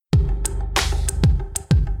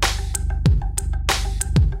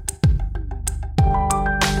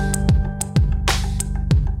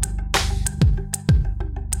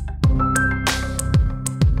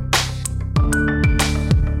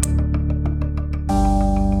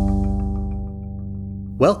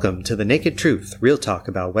Welcome to The Naked Truth, real talk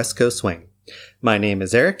about West Coast swing. My name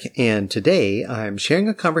is Eric, and today I'm sharing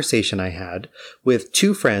a conversation I had with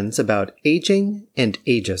two friends about aging and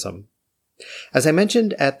ageism. As I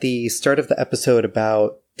mentioned at the start of the episode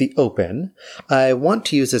about the Open, I want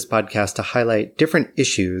to use this podcast to highlight different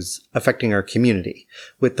issues affecting our community,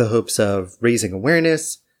 with the hopes of raising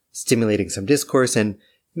awareness, stimulating some discourse, and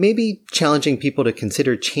maybe challenging people to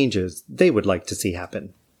consider changes they would like to see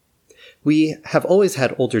happen. We have always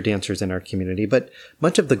had older dancers in our community, but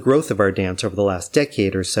much of the growth of our dance over the last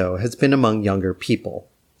decade or so has been among younger people.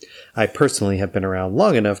 I personally have been around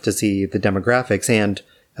long enough to see the demographics and,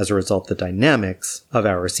 as a result, the dynamics of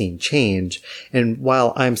our scene change, and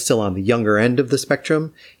while I'm still on the younger end of the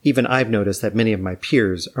spectrum, even I've noticed that many of my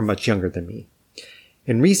peers are much younger than me.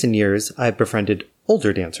 In recent years, I've befriended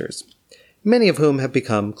older dancers, many of whom have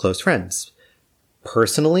become close friends.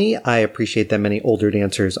 Personally, I appreciate that many older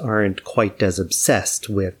dancers aren't quite as obsessed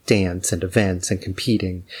with dance and events and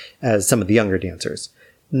competing as some of the younger dancers.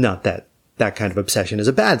 Not that that kind of obsession is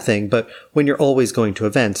a bad thing, but when you're always going to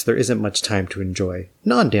events, there isn't much time to enjoy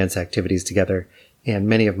non-dance activities together, and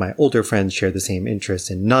many of my older friends share the same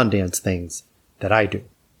interests in non-dance things that I do.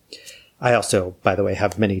 I also, by the way,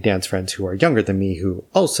 have many dance friends who are younger than me who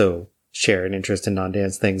also share an interest in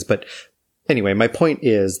non-dance things, but anyway, my point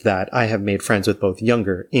is that I have made friends with both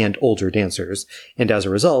younger and older dancers, and as a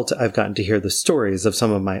result, I've gotten to hear the stories of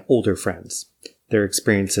some of my older friends, their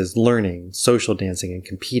experiences learning, social dancing, and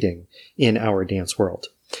competing in our dance world.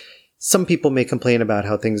 Some people may complain about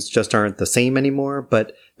how things just aren't the same anymore,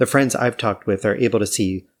 but the friends I've talked with are able to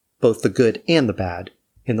see both the good and the bad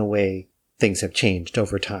in the way things have changed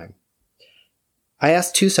over time. I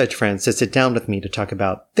asked two such friends to sit down with me to talk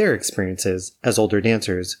about their experiences as older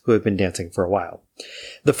dancers who have been dancing for a while.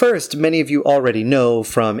 The first, many of you already know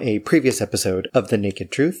from a previous episode of The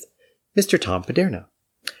Naked Truth, Mr. Tom Paderno.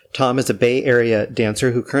 Tom is a Bay Area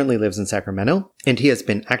dancer who currently lives in Sacramento, and he has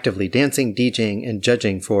been actively dancing, DJing, and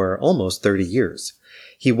judging for almost 30 years.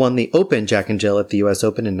 He won the Open Jack and Jill at the US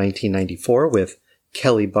Open in 1994 with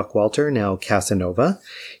Kelly Buckwalter, now Casanova.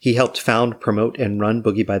 He helped found, promote, and run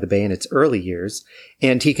Boogie by the Bay in its early years,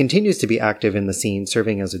 and he continues to be active in the scene,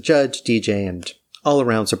 serving as a judge, DJ, and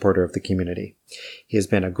all-around supporter of the community. He has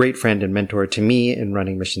been a great friend and mentor to me in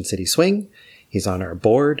running Mission City Swing. He's on our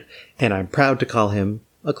board, and I'm proud to call him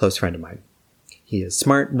a close friend of mine. He is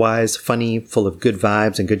smart, wise, funny, full of good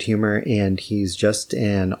vibes and good humor, and he's just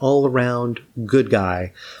an all-around good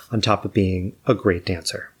guy on top of being a great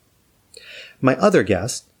dancer. My other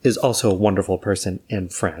guest is also a wonderful person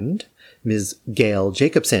and friend, Ms. Gail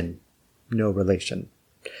Jacobson, no relation.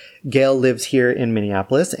 Gail lives here in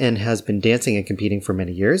Minneapolis and has been dancing and competing for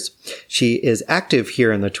many years. She is active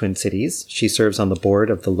here in the Twin Cities. She serves on the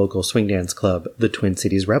board of the local swing dance club, the Twin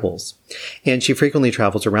Cities Rebels, and she frequently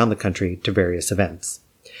travels around the country to various events.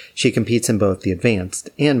 She competes in both the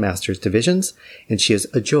advanced and masters divisions, and she is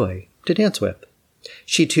a joy to dance with.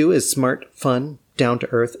 She too is smart, fun,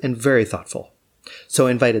 down-to-earth, and very thoughtful. So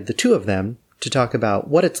I invited the two of them to talk about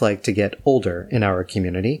what it's like to get older in our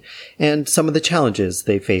community and some of the challenges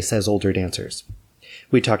they face as older dancers.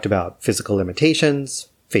 We talked about physical limitations,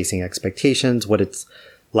 facing expectations, what it's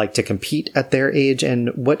like to compete at their age, and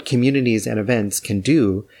what communities and events can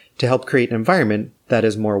do to help create an environment that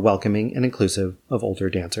is more welcoming and inclusive of older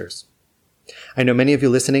dancers. I know many of you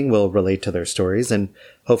listening will relate to their stories, and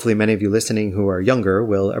hopefully many of you listening who are younger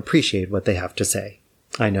will appreciate what they have to say.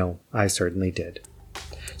 I know I certainly did.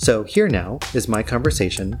 So here now is my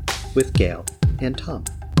conversation with Gail and Tom.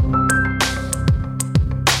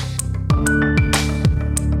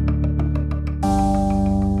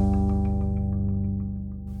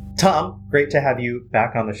 Tom, great to have you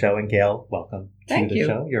back on the show, and Gail, welcome to the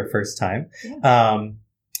show, your first time. Yeah.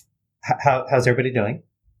 How's everybody doing?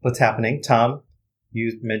 What's happening? Tom,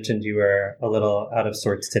 you mentioned you were a little out of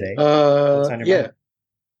sorts today. What's on your mind?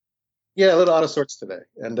 Yeah, a little out of sorts today,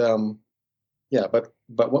 and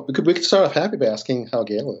but what, we could start off happy by asking how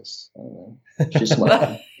Gail is. I don't know. She's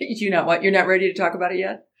smart. You're not ready to talk about it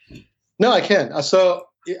yet? No, I can't. So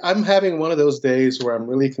I'm having one of those days where I'm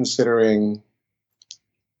really considering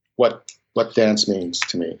what dance means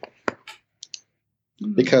to me,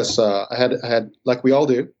 because I had like we all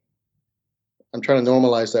do. I'm trying to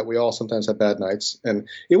normalize that we all sometimes have bad nights, and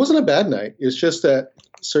it wasn't a bad night. It's just that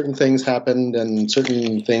certain things happened, and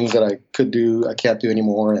certain things that I could do I can't do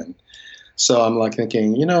anymore, and so I'm like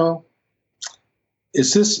thinking,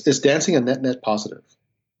 is dancing a net positive?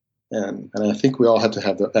 And I think we all have to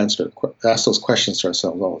have the answer, ask those questions to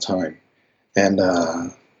ourselves all the time. And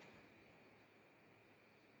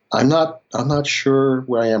I'm not sure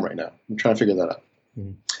where I am right now. I'm trying to figure that out.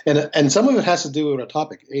 Mhm. And some of it has to do with our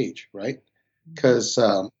topic, age, right? Because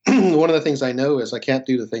one of the things I know is I can't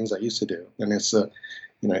do the things I used to do, and it's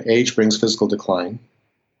age brings physical decline,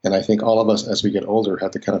 and I think all of us as we get older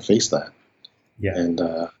have to kind of face that. Yeah. And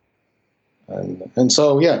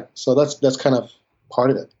so so that's kind of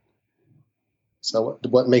part of it. So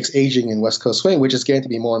what makes aging in West Coast swing, which is getting to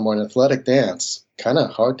be more and more an athletic dance, kind of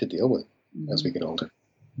hard to deal with as we get older.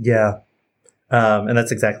 Yeah. And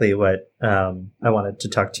that's exactly what I wanted to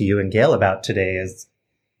talk to you and Gail about today is,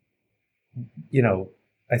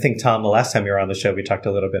 I think, Tom, the last time you were on the show, we talked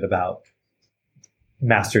a little bit about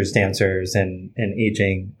masters dancers and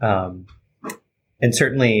aging. And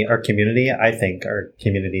certainly our community, I think our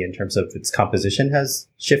community in terms of its composition has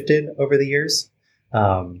shifted over the years.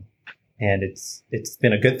 And it's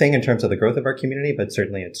been a good thing in terms of the growth of our community, but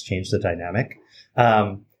certainly it's changed the dynamic.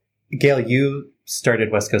 Gail, you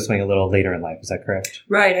started West Coast Swing a little later in life. Is that correct?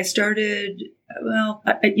 Right. I started,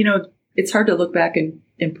 it's hard to look back and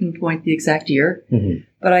pinpoint the exact year, Mm-hmm.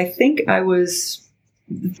 but I think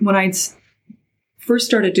when I first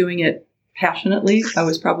started doing it passionately, I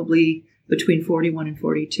was probably between 41 and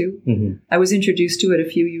 42. Mm-hmm. I was introduced to it a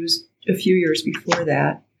few years before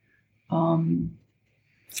that.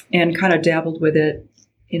 And kind of dabbled with it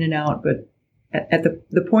in and out. But at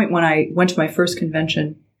the point when I went to my first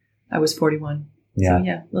convention, I was 41. Yeah. So,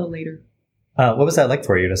 a little later. What was that like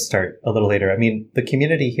for you to start a little later? I mean, the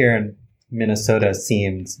community here in Minnesota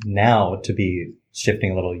seems now to be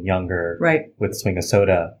shifting a little younger Right. with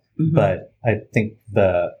Swingasota. Mm-hmm. But I think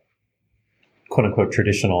the quote-unquote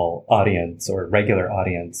traditional audience or regular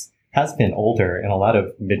audience has been older in a lot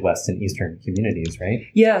of Midwest and Eastern communities, right?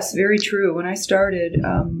 Yes, very true. When I started,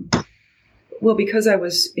 because I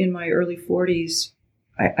was in my early 40s,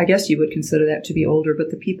 I guess you would consider that to be older, but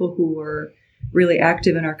the people who were really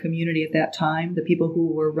active in our community at that time, the people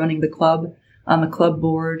who were running the club, on the club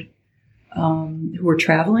board, who were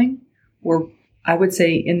traveling, were, I would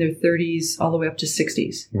say, in their 30s all the way up to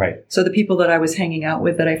 60s. Right. So the people that I was hanging out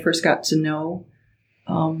with that I first got to know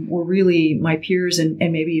were really my peers and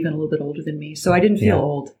maybe even a little bit older than me. So I didn't feel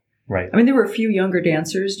old. Right. I mean, there were a few younger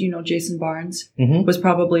dancers. Jason Barnes Mm-hmm. was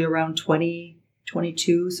probably around 20,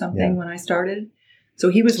 22 something when I started. So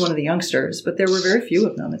he was one of the youngsters, but there were very few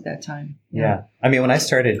of them at that time. Yeah. I mean, when I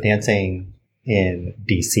started dancing in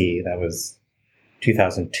DC, that was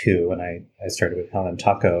 2002 when I started with Helen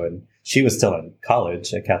Taco, and she was still in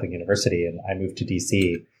college at Catholic University, and I moved to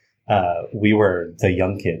DC. We were the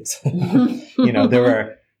young kids.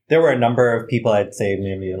 There were a number of people, I'd say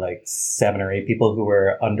maybe like 7 or 8 people who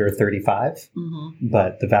were under 35, Mm-hmm.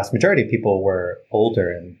 but the vast majority of people were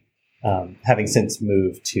older. And having since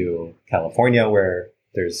moved to California, where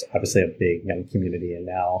there's obviously a big young community, and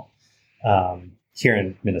now here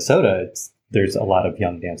in Minnesota, there's a lot of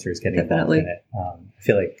young dancers getting involved in it. I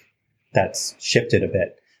feel like that's shifted a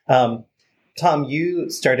bit. Tom, you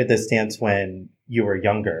started this dance when you were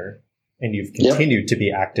younger, and you've continued to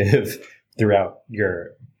be active throughout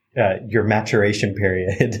your maturation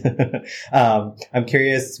period. I'm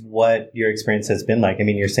curious what your experience has been like. I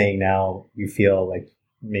mean, you're saying now you feel like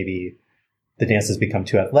maybe the dance has become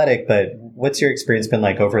too athletic, but what's your experience been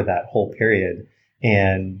like over that whole period?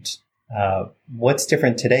 And what's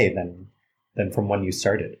different today than from when you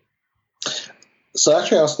started? So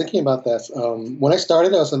actually, I was thinking about that. When I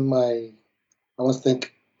started, I was in my, I want to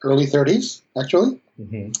think, early 30s, actually.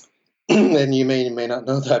 Mm-hmm. And you may not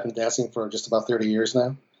know that I've been dancing for just about 30 years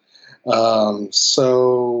now. But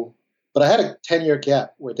I had a 10-year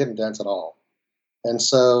gap where I didn't dance at all. And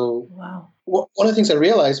so one of the things I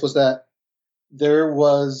realized was that there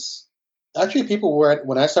was actually people were,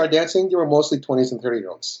 when I started dancing, they were mostly 20s and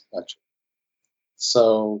 30-year-olds, actually.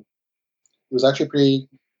 So it was actually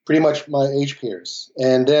pretty much my age peers.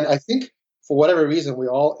 And then I think for whatever reason, we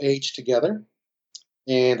all aged together.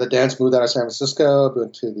 And the dance moved out of San Francisco,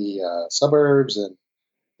 moved to the suburbs, and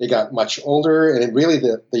they got much older. And it really,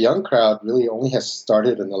 the young crowd really only has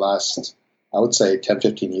started in the last, I would say, 10,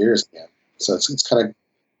 15 years again. So it's kind of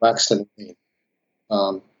waxed and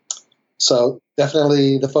waned. So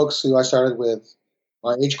definitely the folks who I started with,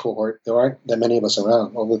 my age cohort, there aren't that many of us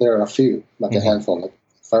around. Although there are a few, like a handful, like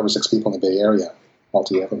 5 or 6 people in the Bay Area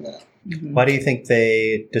altogether now. Mm-hmm. Why do you think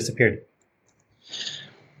they disappeared?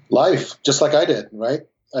 Life, just like I did, right?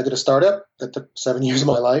 I did a startup that took 7 years of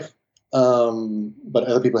my life. But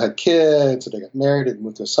other people had kids, and they got married and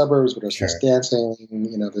moved to the suburbs, but there's dancing.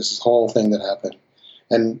 There's this whole thing that happened.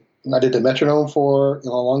 And I did the metronome for a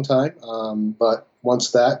long time. But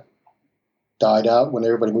once that died out, when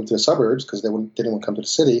everybody moved to the suburbs, because they didn't want to come to the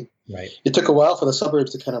city, right, it took a while for the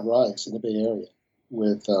suburbs to kind of rise in the Bay Area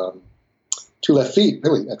with 2 left feet,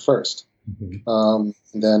 really, at first. And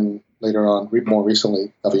then later on, more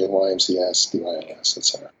recently, WNYMCS, DYMS,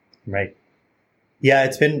 etc. Right. Yeah,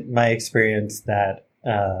 it's been my experience that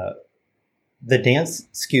the dance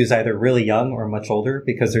skews either really young or much older,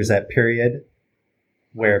 because there's that period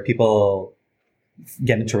where people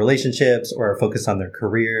get into relationships or focus on their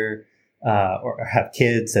career or have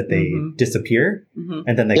kids that they disappear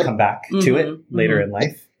and then they come back to it later in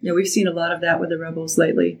life. Yeah, we've seen a lot of that with the Rebels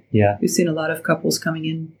lately. Yeah. We've seen a lot of couples coming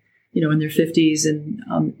in, in their 50s,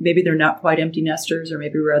 and maybe they're not quite empty nesters, or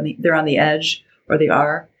maybe they're on the edge, or they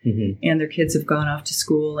are, and their kids have gone off to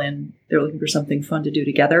school and they're looking for something fun to do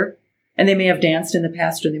together. And they may have danced in the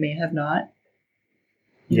past, or they may have not.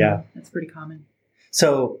 Yeah. That's pretty common.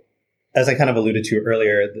 So, as I kind of alluded to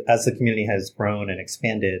earlier, as the community has grown and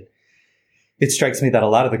expanded, it strikes me that a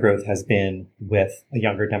lot of the growth has been with a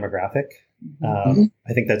younger demographic.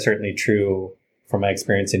 I think that's certainly true from my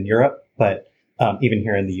experience in Europe, but even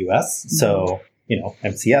here in the US. So,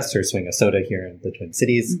 MCS, or Swing a Soda here in the Twin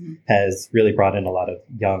Cities, has really brought in a lot of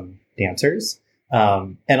young dancers.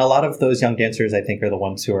 And a lot of those young dancers, I think, are the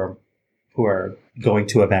ones who are going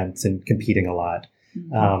to events and competing a lot.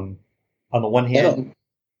 On the one hand,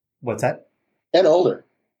 what's that? And older.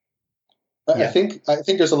 Yeah. I think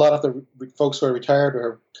there's a lot of the folks who are retired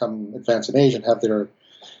or come advanced in age and have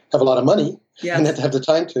a lot of money and have the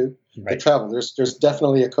time to travel. There's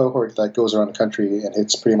definitely a cohort that goes around the country and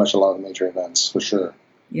hits pretty much a lot of major events, for sure.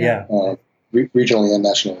 Yeah. Regionally and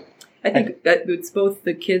nationally. I think that it's both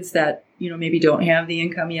the kids that, maybe don't have the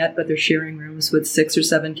income yet, but they're sharing rooms with 6 or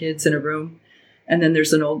 7 kids in a room. And then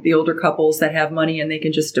there's the older couples that have money and they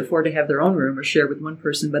can just afford to have their own room or share with one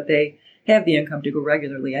person, but they have the income to go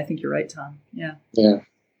regularly. I think you're right, Tom. Yeah.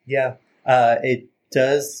 Yeah. It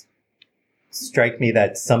does strike me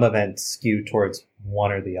that some events skew towards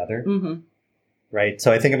one or the other. Right.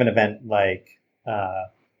 So I think of an event like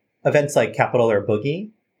events like Capital or Boogie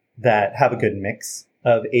that have a good mix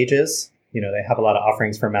of ages. They have a lot of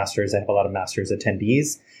offerings for masters. They have a lot of masters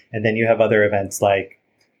attendees. And then you have other events like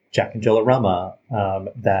Jack and Jill-A-Rama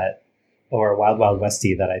or Wild Wild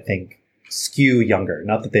Westy that I think skew younger.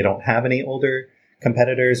 Not that they don't have any older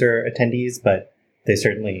competitors or attendees, but they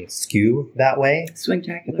certainly skew that way.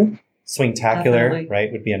 Swingtacular. Swingtacular,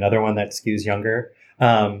 right, would be another one that skews younger.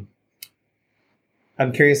 I'm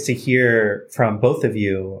curious to hear from both of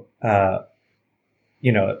you,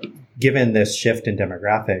 given this shift in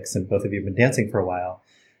demographics, and both of you have been dancing for a while,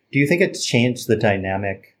 do you think it's changed the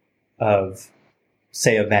dynamic of,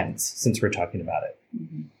 say, events, since we're talking about it?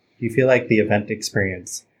 Do you feel like the event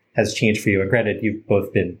experience has changed for you? And granted, you've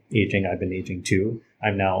both been aging. I've been aging too.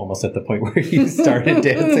 I'm now almost at the point where you started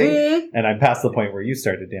dancing, and I'm past the point where you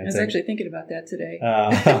started dancing. I was actually thinking about that today.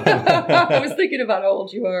 I was thinking about how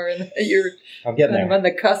old you are, and you're kind of on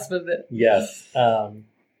the cusp of it. Yes.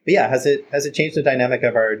 But yeah, has it changed the dynamic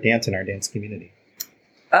of our dance and our dance community?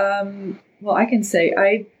 Well, I can say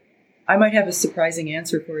I might have a surprising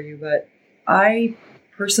answer for you, but I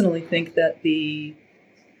personally think that the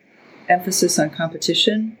emphasis on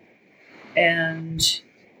competition and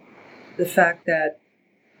the fact that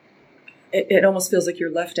it almost feels like you're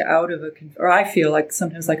left out of or I feel like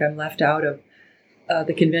sometimes like I'm left out of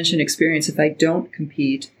the convention experience if I don't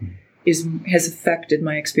compete has affected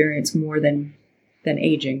my experience more than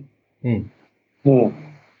aging. I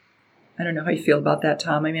don't know how you feel about that,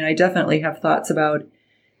 Tom. I mean, I definitely have thoughts about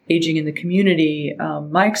aging in the community.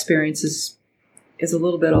 My experience is a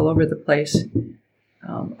little bit all over the place.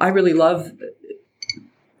 I really love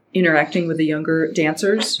interacting with the younger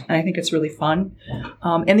dancers, and I think it's really fun.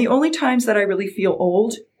 And the only times that I really feel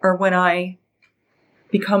old are when I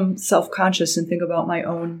become self-conscious and think about my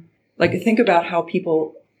own, think about how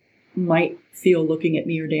people might feel looking at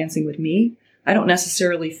me or dancing with me. I don't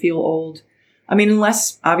necessarily feel old. I mean,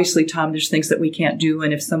 unless, obviously, Tom, there's things that we can't do.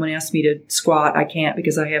 And if someone asks me to squat, I can't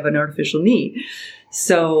because I have an artificial knee.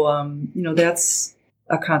 So, that's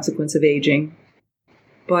a consequence of aging.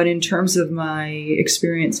 But in terms of my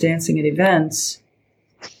experience dancing at events,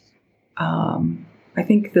 I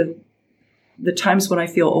think the times when I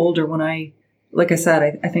feel old are when like I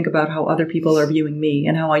said, I think about how other people are viewing me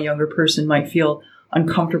and how a younger person might feel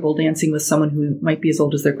uncomfortable dancing with someone who might be as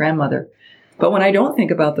old as their grandmother. But when I don't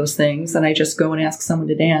think about those things and I just go and ask someone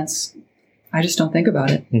to dance, I just don't think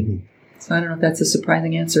about it. So I don't know if that's a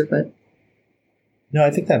surprising answer, but. No,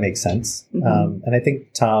 I think that makes sense. And I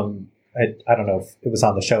think, Tom, I don't know if it was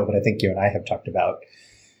on the show, but I think you and I have talked about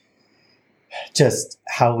just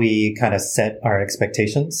how we kind of set our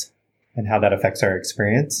expectations and how that affects our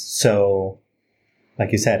experience. So,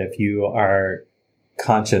 like you said, if you are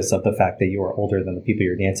conscious of the fact that you are older than the people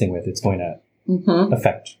you're dancing with, it's going to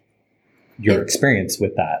affect your experience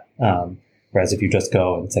with that. Whereas if you just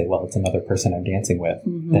go and say, well, it's another person I'm dancing with,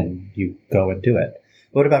 then you go and do it.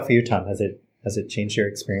 What about for you, Tom? Has it changed your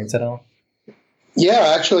experience at all?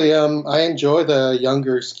 Yeah, actually, I enjoy the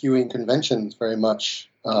younger skewing conventions very much.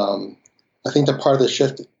 I think that part of the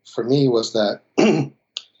shift for me was that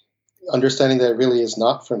understanding that it really is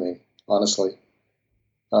not for me, honestly.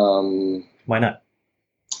 Why not?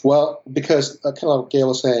 Well, because kind of like Gail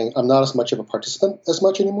was saying, I'm not as much of a participant as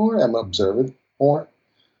much anymore. I'm observant more.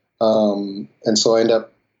 And so I end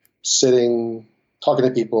up sitting, talking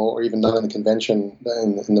to people, or even not in the convention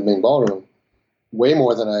in the main ballroom, way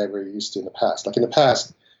more than I ever used to in the past. Like in the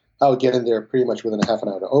past, I would get in there pretty much within a half an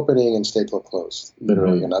hour to opening and stay till it closed,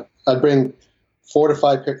 literally. And I'd bring 4 to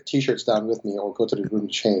 5 T-shirts down with me, or go to the room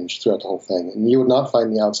to change throughout the whole thing. And you would not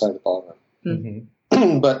find me outside of the ballroom,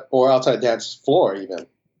 or outside the dance floor even.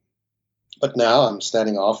 But now I'm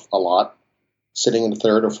standing off a lot, sitting in the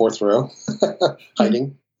 3rd or 4th row,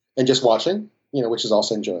 hiding and just watching, which is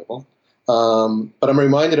also enjoyable. But I'm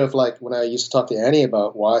reminded of like when I used to talk to Annie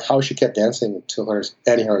about how she kept dancing until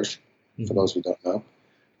Annie Hirsch, for those who don't know,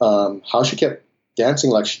 how she kept dancing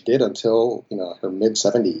like she did until her mid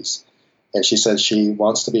 70s, and she said she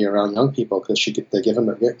wants to be around young people because they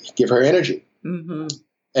give her energy,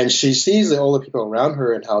 and she sees the older people around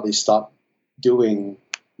her and how they stop doing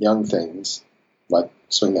young things like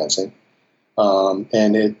swing dancing,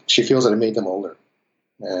 and she feels that it made them older.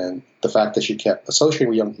 And the fact that she kept associating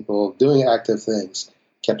with young people, doing active things,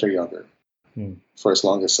 kept her younger for as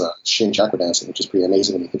long as she and Jack were dancing, which is pretty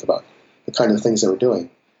amazing when you think about the kind of things they were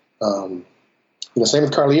doing. Same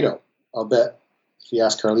with Carlito. I'll bet if you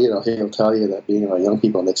ask Carlito, he'll tell you that being around young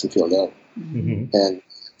people makes him feel young.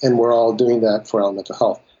 And we're all doing that for our mental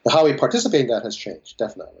health. Now, how we participate in that has changed,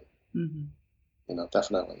 definitely.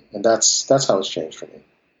 Definitely. And that's how it's changed for me.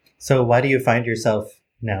 So why do you find yourself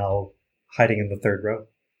now hiding in the 3rd row?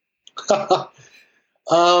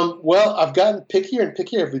 Well, I've gotten pickier and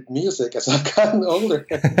pickier with music as I've gotten older,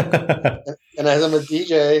 and as I'm a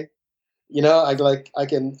DJ,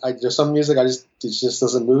 there's some music it just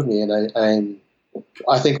doesn't move me, and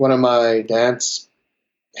I think one of my dance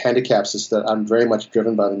handicaps is that I'm very much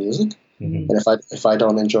driven by the music, and if I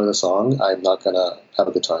don't enjoy the song, I'm not gonna have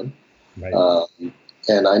a good time. Right.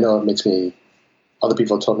 And I know it makes me. Other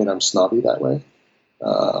people have told me that I'm snobby that way.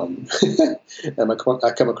 And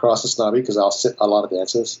I come across as snobby because I'll sit a lot of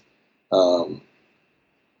dances.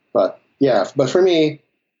 But for me,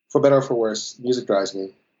 for better or for worse, music drives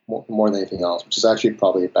me more than anything else, which is actually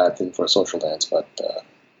probably a bad thing for a social dance, but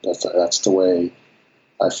that's the way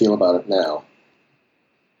I feel about it now.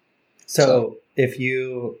 So if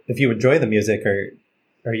you enjoy the music,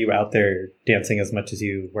 are you out there dancing as much as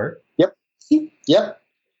you were? Yep.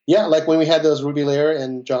 Yeah, like when we had those Ruby Lair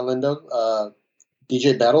and John Lindo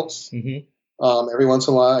DJ battles. Every once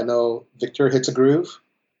in a while, I know Victor hits a groove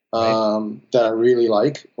that I really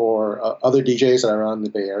like, or other DJs that are around the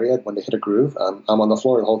Bay Area, when they hit a groove, I'm on the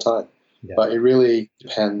floor the whole time. Yeah. But it really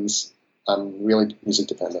depends. I'm really music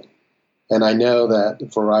dependent. And I know that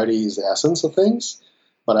variety is the essence of things.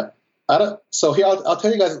 But I don't. So here, I'll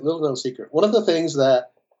tell you guys a little known secret. One of the things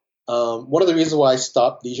that, one of the reasons why I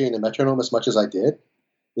stopped DJing the metronome as much as I did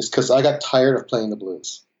is because I got tired of playing the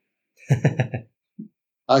blues.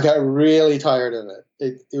 I got really tired of it.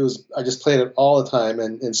 It was I just played it all the time.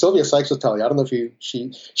 And Sylvia Sykes will tell you. I don't know if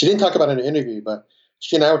she didn't talk about it in an interview, but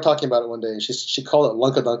she and I were talking about it one day, and she called it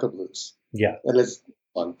Lunka Dunka Blues. Yeah, and it's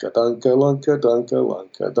Lunka Dunka Lunka Dunka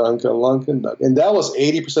Lunka Dunka Lunka Dunka, and that was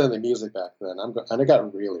 80% of the music back then. And I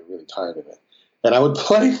got really really tired of it. And I would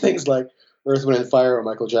play things like Earth, Wind and Fire or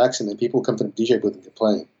Michael Jackson, and people would come to the DJ booth and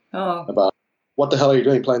complain about what the hell are you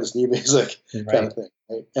doing playing this new music kind of thing.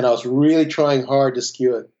 Right? And I was really trying hard to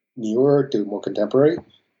skew it newer to more contemporary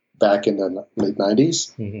back in the late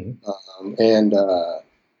 90s.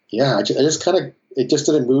 I just kind of, it just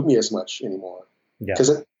didn't move me as much anymore.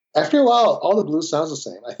 Because after a while, all the blues sounds the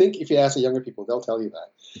same. I think if you ask the younger people, they'll tell you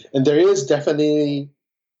that. And there is definitely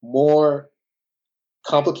more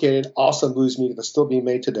complicated, awesome blues music that's still being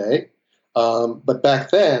made today. But back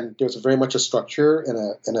then, there was very much a structure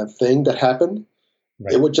and a thing that happened.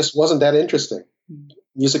 Right. It just wasn't that interesting,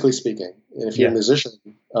 musically speaking. And if you're a musician,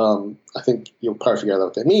 I think you'll probably figure out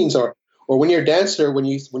what that means. Or when you're a dancer, when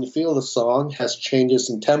you feel the song has changes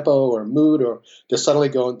in tempo or mood, or they suddenly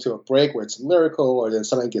go into a break where it's lyrical, or then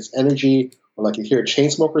suddenly gets energy, or like you hear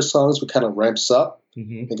Chainsmokers songs, which kind of ramps up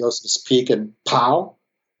and goes to this peak and pow.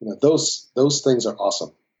 Those things are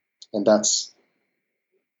awesome, and that's.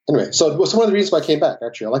 Anyway, so it was one of the reasons why I came back,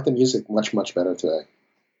 actually. I like the music much, much better today.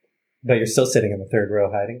 But you're still sitting in the 3rd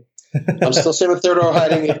row hiding? I'm still sitting in the 3rd row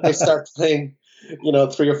hiding if they start playing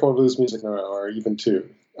 3 or 4 blues music in a row, or even 2.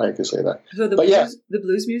 I could say that. So the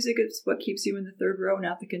blues music is what keeps you in the third row,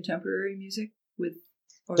 not the contemporary music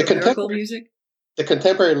or the the lyrical music? The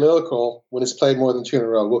contemporary lyrical, when it's played more than 2 in a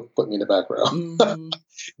row, will put me in the back row. Mm-hmm.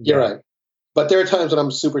 You're right. But there are times when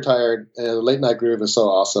I'm super tired, and the late night groove is so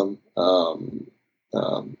awesome.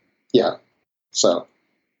 Yeah. So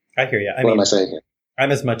I hear you. What am I saying here?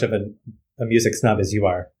 I'm as much of a music snob as you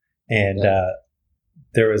are. And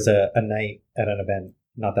there was a night at an event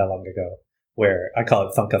not that long ago where I call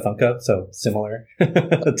it Thunka Thunka, so similar to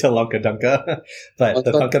Lunka Dunka, but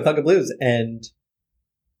the Thunka Thunka Blues. And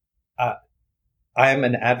I'm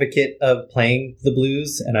an advocate of playing the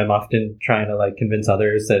blues, and I'm often trying to convince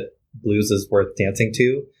others that blues is worth dancing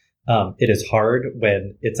to. It is hard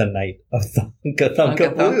when it's a night of Thunka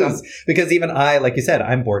Thunka Blues, because even I, like you said,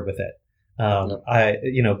 I'm bored with it.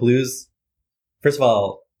 Blues, first of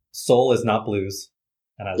all, soul is not blues,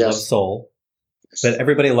 and I love soul, but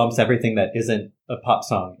everybody lumps everything that isn't a pop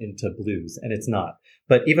song into blues, and it's not.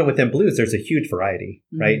 But even within blues, there's a huge variety,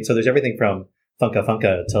 right? Mm-hmm. So there's everything from Thunka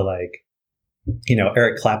Thunka to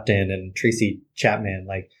Eric Clapton and Tracy Chapman.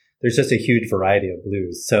 There's just a huge variety of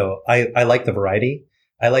blues. So I like the variety.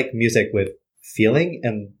 I like music with feeling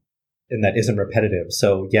and that isn't repetitive.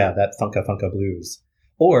 So yeah, that Thunka Thunka Blues.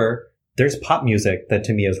 Or there's pop music that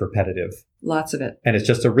to me is repetitive. Lots of it. And it's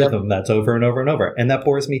just a rhythm that's over and over and over. And that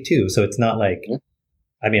bores me too. So it's not again,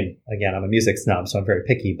 I'm a music snob, so I'm very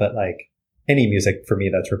picky, but any music for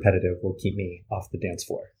me that's repetitive will keep me off the dance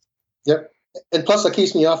floor. Yep. And plus what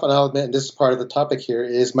keeps me off, and I'll admit, and this is part of the topic here,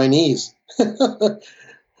 is my knees.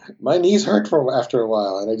 My knees hurt after a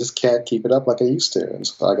while, and I just can't keep it up like I used to. And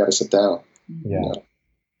so I got to sit down. Yeah.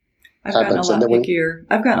 I've gotten a lot pickier.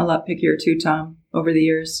 I've gotten a lot pickier too, Tom, over the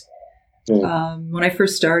years. Yeah. When I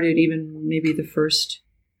first started, even maybe the first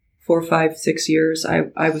 4, 5, 6 years,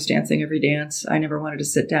 I was dancing every dance. I never wanted to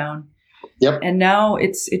sit down. Yep. And now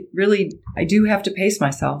I do have to pace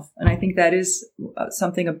myself. And I think that is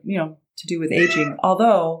something, to do with aging.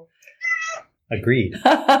 Although. Agreed.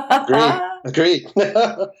 Agreed.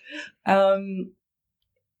 I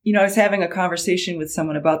was having a conversation with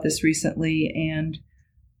someone about this recently, and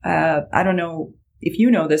I don't know if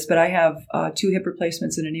you know this, but I have 2 hip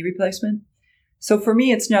replacements and a knee replacement. So for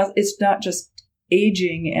me, it's not just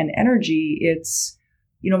aging and energy. It's,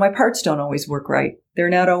 my parts don't always work right. They're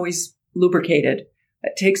not always lubricated.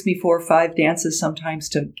 It takes me 4 or 5 dances sometimes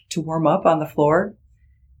to warm up on the floor.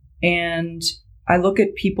 And I look at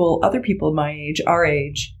other people my age, our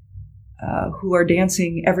age, who are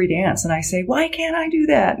dancing every dance. And I say, why can't I do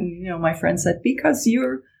that? And, my friend said, because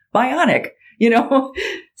you're bionic,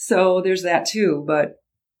 so there's that too. But,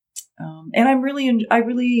 and I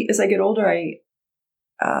really, as I get older,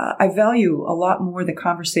 I value a lot more the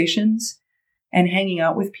conversations and hanging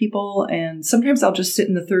out with people. And sometimes I'll just sit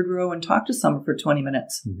in the third row and talk to someone for 20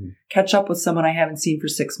 minutes, catch up with someone I haven't seen for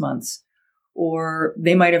 6 months. Or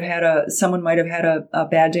they someone might have had a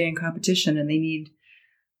bad day in competition and they need,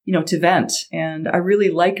 to vent. And I really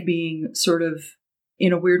like being sort of,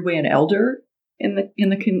 in a weird way, an elder in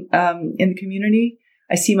the community.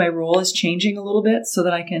 I see my role as changing a little bit so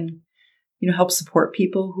that I can, help support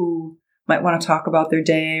people who might want to talk about their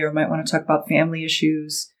day or might want to talk about family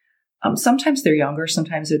issues. Sometimes they're younger,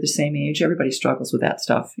 sometimes they're the same age. Everybody struggles with that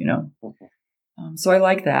stuff, So I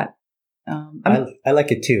like that. I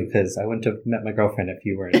like it too, because I wouldn't have met my girlfriend if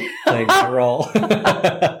you weren't playing my role.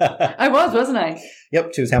 I wasn't I?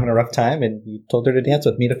 Yep, she was having a rough time, and you told her to dance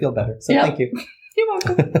with me to feel better. So Thank you. You're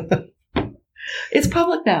welcome. It's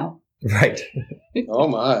public now. Right. Oh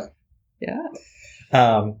my.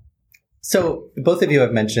 Yeah. So both of you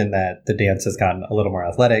have mentioned that the dance has gotten a little more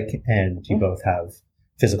athletic, and you both have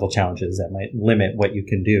physical challenges that might limit what you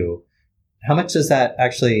can do. How much does that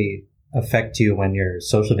actually affect you when you're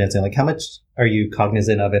social dancing? How much are you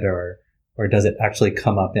cognizant of it, or does it actually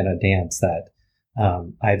come up in a dance that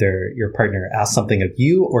either your partner asks something of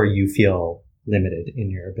you or you feel limited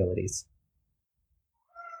in your abilities?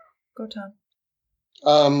 Go,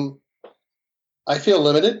 Tom. I feel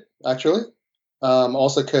limited, actually.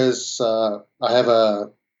 Also because I have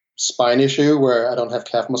a spine issue where I don't have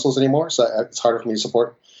calf muscles anymore, so it's harder for me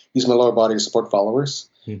to use my lower body to support followers.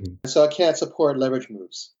 Mm-hmm. So I can't support leverage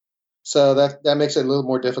moves. So that makes it a little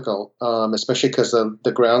more difficult, especially because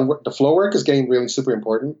the floor work is getting really super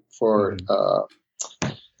important for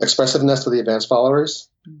expressiveness for the advanced followers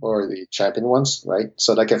or the champion ones, right?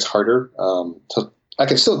 So that gets harder. I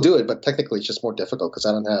can still do it, but technically it's just more difficult because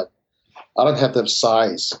I don't have the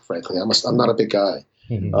size, frankly. I'm not a big guy,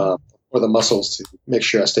 or the muscles to make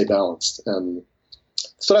sure I stay balanced, and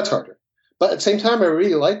so that's harder. But at the same time, I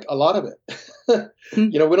really like a lot of it. We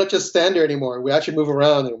don't just stand there anymore. We actually move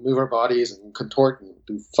around and move our bodies and contort and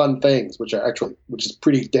do fun things, which is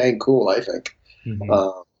pretty dang cool, I think.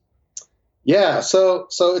 Mm-hmm. So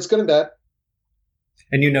it's good and bad.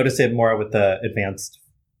 And you notice it more with the advanced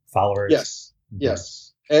followers? Yes, Mm-hmm.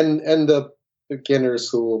 yes. And the beginners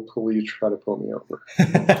who will probably try to pull me over.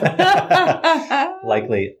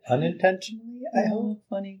 Likely unintentionally, I hope.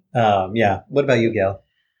 Funny. Yeah. What about you, Gail?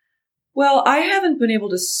 Well, I haven't been able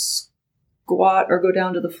to squat or go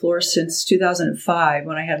down to the floor since 2005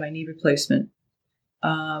 when I had my knee replacement.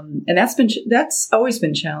 And that's always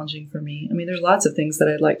been challenging for me. I mean, there's lots of things that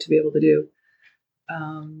I'd like to be able to do.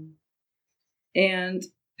 And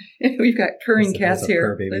we've got purring cats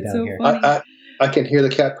here. That's so funny. I can hear the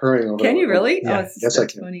cat purring over. Can you really? Yeah. Yes, I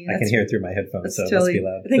can. Funny. I can hear it through my headphones, so it must be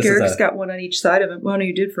loud. I think Eric's got one on each side of him. Well, no,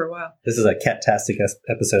 you did for a while. This is a cat-tastic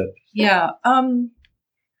episode. Yeah.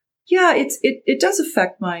 Yeah, it does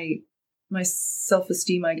affect my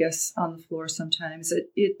self-esteem, I guess, on the floor sometimes.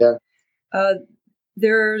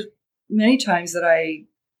 There's many times that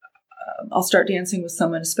I'll start dancing with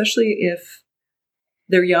someone, especially if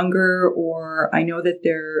they're younger, or I know that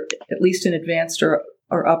they're at least in advanced or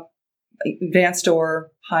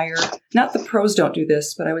higher. Not the pros don't do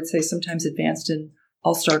this, but I would say sometimes advanced and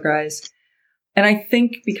all-star guys. And I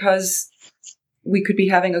think because we could be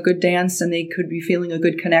having a good dance and they could be feeling a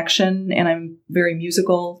good connection, and I'm very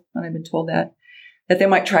musical, and I've been told that they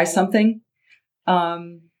might try something.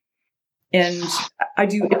 And I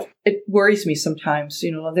do, it worries me sometimes.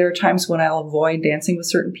 There are times when I'll avoid dancing with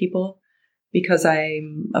certain people because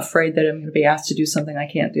I'm afraid that I'm going to be asked to do something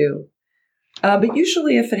I can't do. But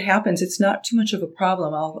usually if it happens, it's not too much of a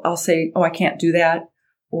problem. I'll say, oh, I can't do that.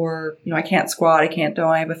 Or, I can't squat.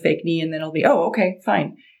 I have a fake knee. And then it'll be, oh, okay,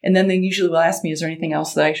 fine. And then they usually will ask me, is there anything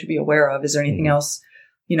else that I should be aware of? Is there anything else,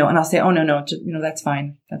 and I'll say, oh, no, that's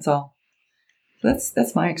fine. That's all. So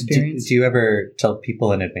that's my experience. Do you ever tell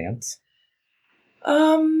people in advance?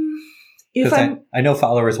 If I know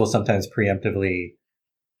followers will sometimes preemptively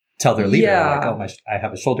tell their leader, like, oh, I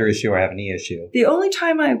have a shoulder issue or I have a knee issue. The only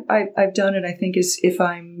time I've done it, I think, is if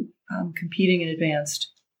I'm competing in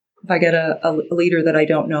advanced. If I get a leader that I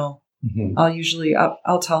don't know,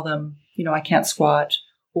 I'll tell them, I can't squat,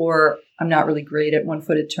 or I'm not really great at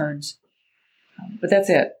one-footed turns. But that's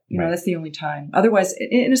it. Right. That's the only time. Otherwise,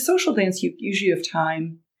 in a social dance, you usually have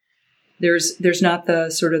time. There's not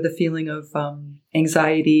the sort of the feeling of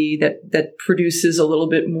anxiety that produces a little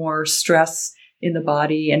bit more stress in the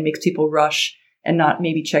body and makes people rush and not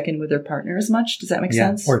maybe check in with their partner as much. Does that make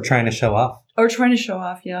sense? Or trying to show off.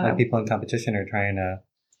 Yeah. Like people in competition are trying to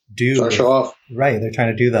show off. Right. They're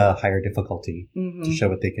trying to do the higher difficulty to show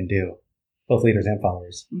what they can do, both leaders and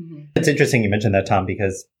followers. Mm-hmm. It's interesting you mentioned that, Tom,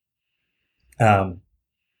 because I'm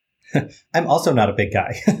also not a big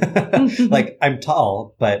guy. Like, I'm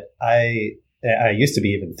tall, but I used to be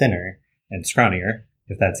even thinner and scrawnier,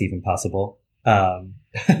 if that's even possible. And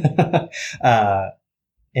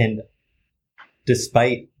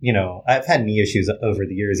despite, I've had knee issues over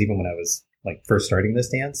the years, even when I was like first starting this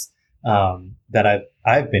dance, that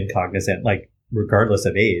I've been cognizant, like regardless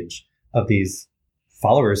of age, of these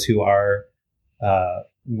followers who are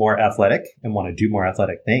more athletic and want to do more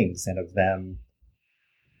athletic things, and of them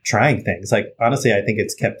trying things. Like, honestly, I think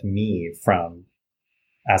it's kept me from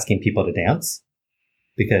asking people to dance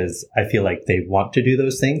because I feel like they want to do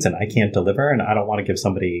those things and I can't deliver, and I don't want to give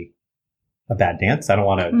somebody a bad dance. I don't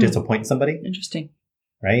want to disappoint somebody. Interesting.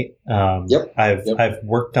 Right. Yep. I've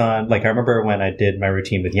worked on, like, I remember when I did my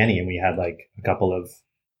routine with Yenny and we had like a couple of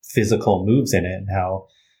physical moves in it, and how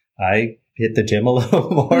I hit the gym a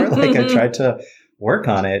little more. Like, I tried to work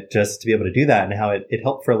on it just to be able to do that, and how it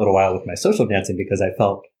helped for a little while with my social dancing because I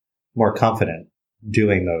felt more confident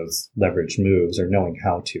doing those leveraged moves or knowing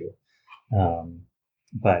how to.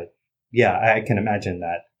 But yeah, I can imagine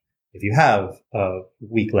that if you have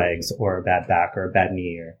weak legs or a bad back or a bad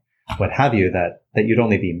knee or what have you, that you'd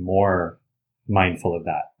only be more mindful of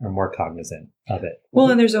that or more cognizant of it. Well,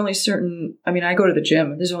 and there's only I go to the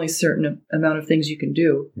gym, there's only a certain amount of things you can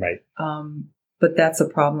do. Right. But that's a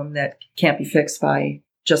problem that can't be fixed by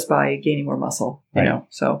gaining more muscle, you know?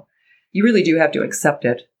 So you really do have to accept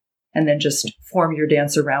it and then just form your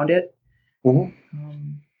dance around it. Mm-hmm.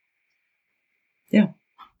 Yeah.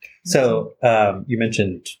 So you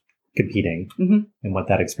mentioned competing and what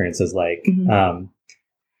that experience is like. Mm-hmm.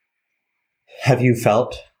 Have you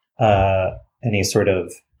felt any sort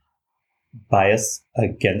of bias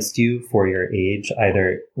against you for your age,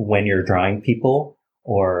 either when you're drawing people,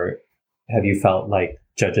 or have you felt like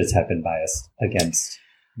judges have been biased against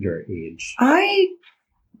your age? I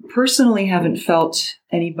personally haven't felt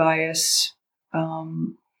any bias.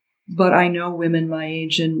 but I know women my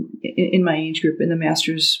age and in my age group, in the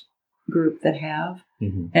master's group, that have,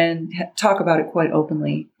 and talk about it quite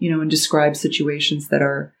openly, and describe situations that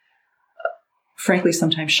are, frankly,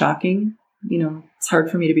 sometimes shocking. It's hard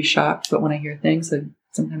for me to be shocked, but when I hear things,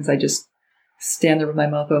 sometimes I just stand there with my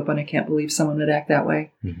mouth open. I can't believe someone would act that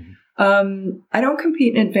way. I don't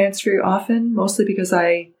compete in advanced very often, mostly because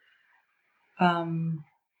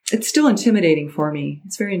it's still intimidating for me.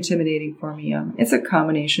 It's very intimidating for me. It's a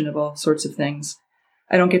combination of all sorts of things.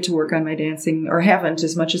 I don't get to work on my dancing, or haven't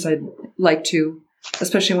as much as I'd like to,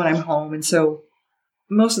 especially when I'm home. And so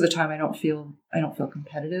most of the time I don't feel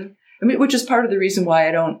competitive. I mean, which is part of the reason why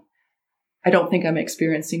I don't think I'm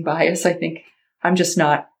experiencing bias. I think I'm just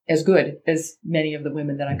not as good as many of the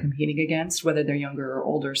women that I'm competing against, whether they're younger or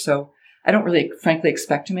older. So I don't really, frankly,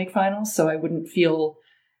 expect to make finals. So I wouldn't feel,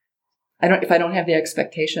 if I don't have the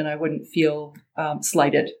expectation, I wouldn't feel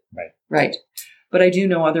slighted. Right. But I do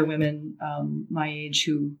know other women my age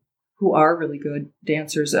who are really good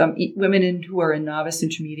dancers, women who are in novice,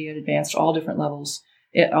 intermediate, advanced, all different levels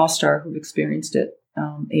at All-Star who've experienced it,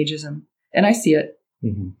 ageism. And I see it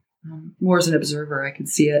more as an observer. I can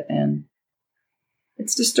see it, and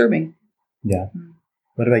it's disturbing. Yeah.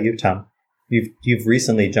 What about you, Tom? You've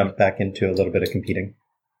recently jumped back into a little bit of competing.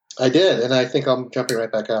 I did, and I think I'm jumping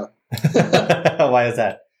right back out. Why is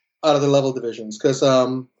that? Out of the level divisions, because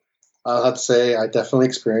I'll have to say I definitely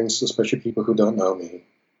experienced, especially people who don't know me.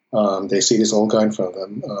 They see this old guy in front of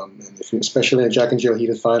them, and if you, especially in a Jack and Jill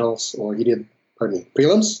heated finals or heated,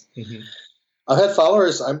 prelims. I've had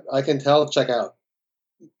followers. I can tell check out.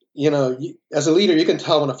 As a leader, you can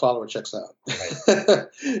tell when a follower checks out.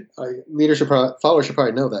 Right. Followers should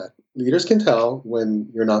probably know that. Leaders can tell when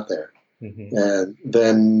you're not there, and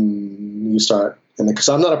then you start. And because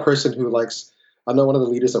I'm not a person who likes, I'm not one of the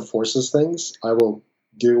leaders that forces things. I will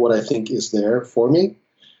do what I think is there for me,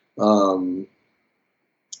 and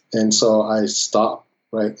so I stop,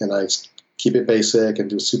 right, and I keep it basic and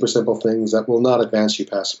do super simple things that will not advance you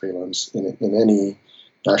past prelims in any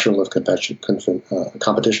national level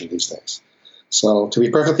competition these days. So to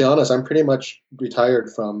be perfectly honest, I'm pretty much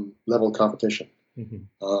retired from level competition.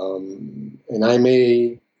 And I'm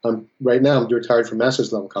right now I'm retired from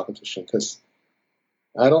masters level competition because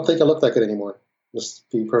I don't think I look that good anymore. Just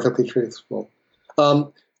to be perfectly truthful.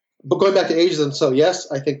 But going back to ageism, so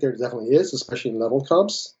yes, I think there definitely is, especially in level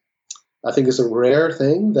comps. I think it's a rare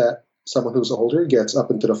thing that someone who's older gets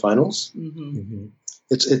up into the finals.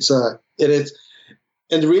 It is.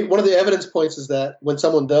 And one of the evidence points is that when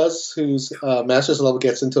someone does whose master's level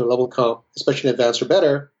gets into a level comp, especially in advanced or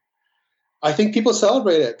better, I think people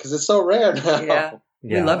celebrate it because it's so rare now. Yeah.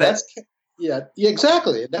 We love it. Yeah,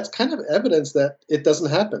 exactly. That's kind of evidence that it doesn't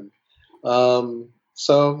happen.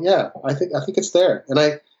 So yeah, I think it's there,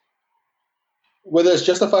 and whether it's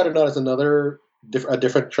justified or not is a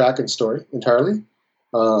different track and story entirely,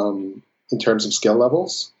 in terms of skill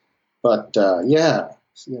levels. But yeah.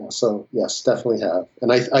 So yes, definitely have,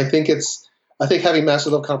 and I think having master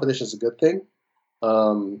level competition is a good thing.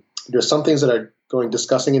 There's some things that are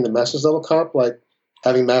discussing in the master's level comp, like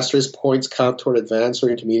having master's points count toward advanced or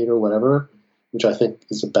intermediate or whatever, which I think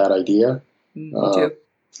is a bad idea. Me too.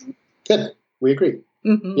 Good, we agree.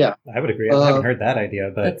 Yeah, I would agree. I haven't heard that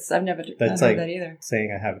idea, but I've never heard that either.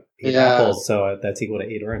 Saying I have 8 apples, so that's equal to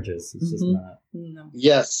 8 oranges. It's just not. No.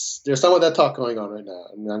 Yes, there's some of that talk going on right now,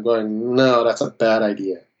 and I'm going, no, that's a bad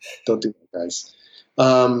idea. Don't do that, guys.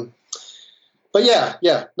 But yeah,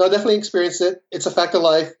 no, definitely experienced it. It's a fact of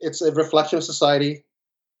life. It's a reflection of society.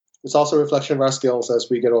 It's also a reflection of our skills as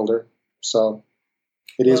we get older. So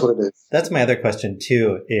it is what it is. That's my other question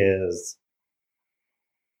too.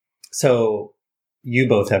 So you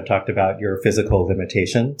both have talked about your physical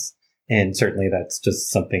limitations, and certainly that's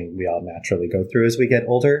just something we all naturally go through as we get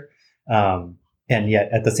older. And yet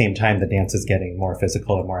at the same time, the dance is getting more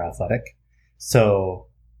physical and more athletic. So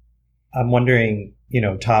I'm wondering,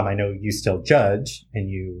 Tom, I know you still judge and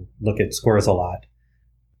you look at scores a lot.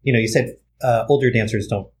 You said older dancers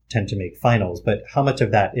don't tend to make finals, but how much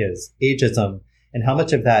of that is ageism and how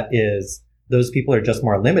much of that is those people are just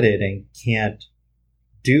more limited and can't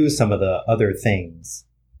do some of the other things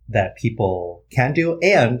that people can do?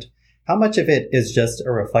 And how much of it is just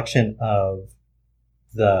a reflection of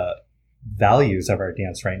the values of our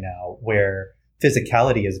dance right now, where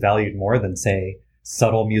physicality is valued more than, say,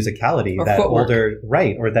 subtle musicality or that footwork.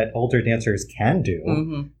 That older dancers can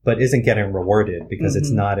do, but isn't getting rewarded because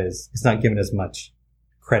it's not given as much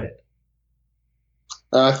credit?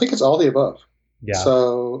 I think it's all the above. Yeah.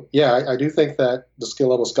 So yeah, I do think that the skill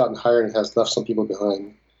level's gotten higher and has left some people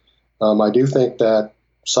behind. I do think that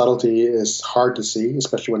subtlety is hard to see,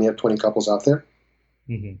 especially when you have 20 couples out there.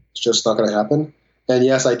 It's just not going to happen. And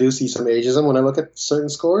yes, I do see some ageism when I look at certain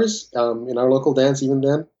scores in our local dance. Even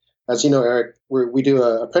then, as you know, Eric, we do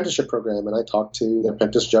an apprenticeship program, and I talk to the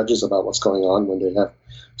apprentice judges about what's going on when they have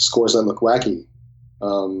scores that look wacky.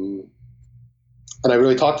 And I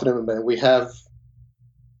really talk to them, and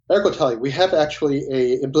Eric will tell you, we have actually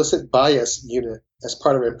a implicit bias unit as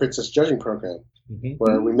part of our apprentice judging program,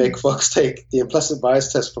 where we make folks take the implicit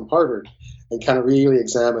bias test from Harvard and kind of really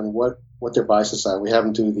examine what their biases are. We have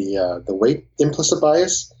them do the weight implicit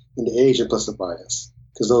bias and the age implicit bias,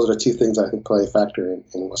 because those are the two things I think play a factor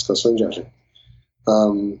in West Coast swing judging.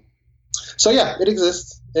 So yeah, it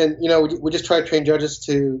exists. And, we just try to train judges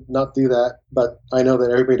to not do that. But I know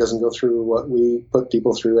that everybody doesn't go through what we put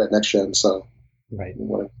people through at Next Gen. So, right.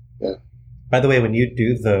 Yeah. By the way, when you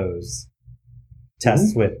do those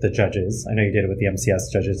tests with the judges, I know you did it with the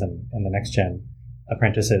MCS judges and the Next Gen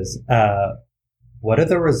apprentices, what are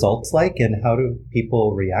the results like, and how do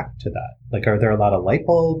people react to that? Like, are there a lot of light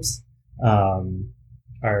bulbs?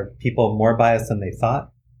 Are people more biased than they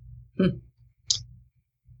thought?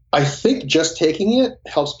 I think just taking it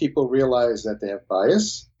helps people realize that they have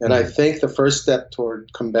bias. And I think the first step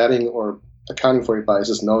toward combating or accounting for your bias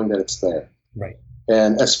is knowing that it's there. Right.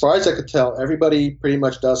 And as far as I could tell, everybody pretty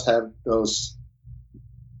much does have those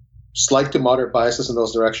slight to moderate biases in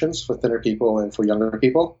those directions for thinner people and for younger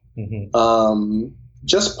people.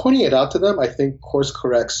 Just pointing it out to them, I think, course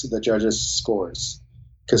corrects the judges' scores,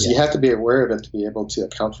 because you have to be aware of it to be able to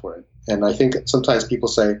account for it. And I think sometimes people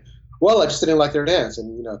say, well, I just didn't like their dance.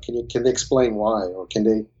 And, can they explain why? Or can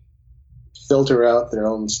they filter out their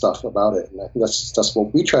own stuff about it? And I think that's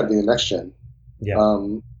what we try to do in Next Gen. Yeah.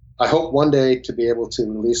 I hope one day to be able to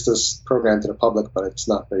release this program to the public, but it's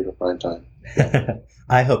not ready for prime time.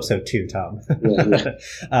 I hope so too, Tom.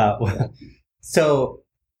 Yeah. So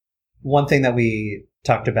one thing that we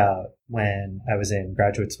talked about when I was in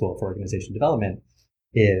graduate school for organization development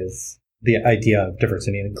is the idea of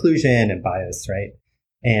diversity and inclusion and bias, right?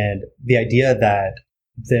 And the idea that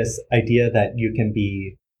you can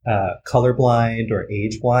be colorblind or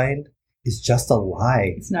age blind is just a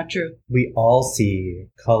lie. It's not true. We all see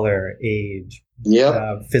color, age,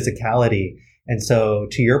 physicality. And so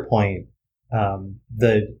to your point,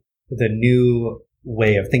 the new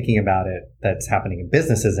way of thinking about it that's happening in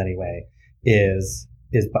businesses anyway is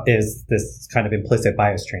this kind of implicit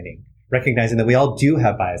bias training, recognizing that we all do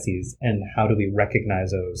have biases, and how do we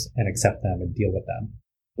recognize those and accept them and deal with them.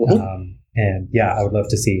 And yeah, I would love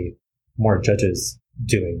to see more judges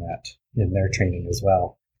doing that in their training as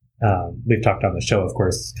well. We've talked on the show, of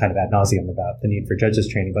course, kind of ad nauseum about the need for judges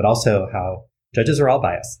training, but also how judges are all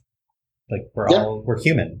biased. Like we're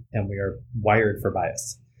human, and we are wired for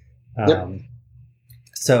bias.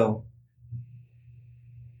 So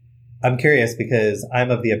I'm curious, because I'm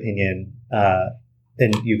of the opinion,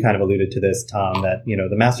 and you kind of alluded to this, Tom, that,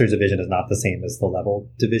 the master's division is not the same as the level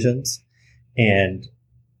divisions. And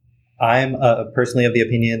I'm personally of the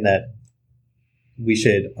opinion that we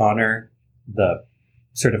should honor the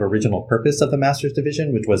sort of original purpose of the master's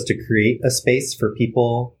division, which was to create a space for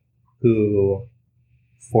people who,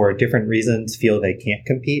 for different reasons, feel they can't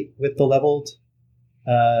compete with the leveled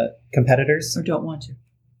competitors. Or don't want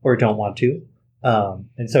to.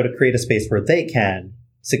 And so to create a space where they can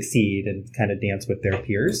succeed and kind of dance with their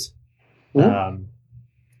peers. And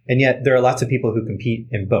yet there are lots of people who compete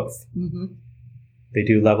in both. They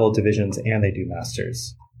do level divisions and they do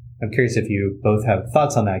masters. I'm curious if you both have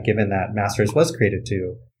thoughts on that, given that masters was created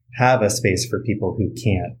to have a space for people who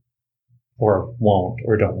can't or won't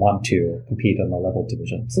or don't want to compete in the level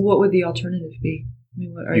divisions. So what would the alternative be?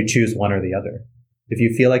 You choose one or the other. If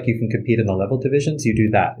you feel like you can compete in the level divisions, you do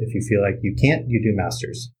that. If you feel like you can't, you do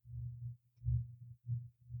masters.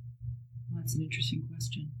 That's an interesting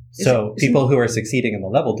question. So people who are succeeding in the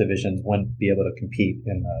level divisions wouldn't be able to compete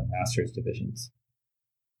in the masters divisions.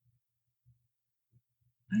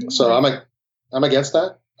 So I'm against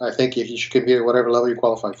that. I think if you should compete at whatever level you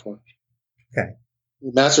qualify for. Okay.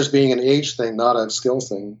 Masters being an age thing, not a skills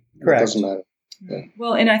thing. Correct. It doesn't matter. Yeah.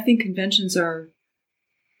 Well, and I think conventions are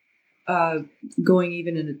going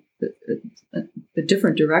even in a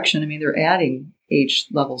different direction. I mean, they're adding age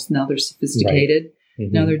levels. Now they're sophisticated.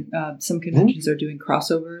 Right. Now they're some conventions are doing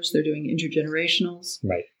crossovers. They're doing intergenerationals.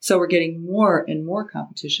 Right. So we're getting more and more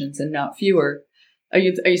competitions and not fewer. Are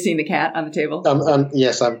you seeing the cat on the table?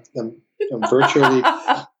 Yes, I'm virtually.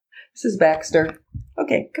 This is Baxter.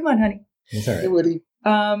 Okay, come on, honey. That's all right. Hey, Woody.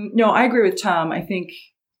 No, I agree with Tom. I think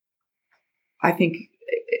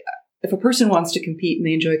if a person wants to compete and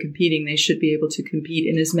they enjoy competing, they should be able to compete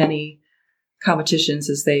in as many competitions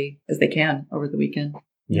as they can over the weekend.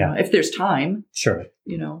 Yeah. If there's time. Sure.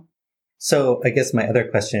 So I guess my other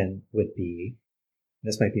question would be,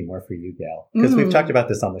 this might be more for you, Gail, because we've talked about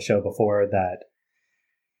this on the show before, that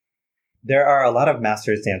there are a lot of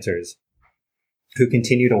masters dancers who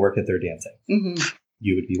continue to work at their dancing. Mm-hmm.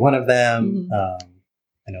 You would be one of them. Mm-hmm.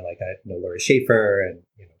 I know Lori Schaefer and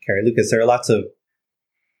Carrie Lucas. There are lots of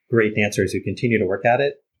great dancers who continue to work at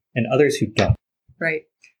it, and others who don't. Right.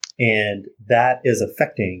 And that is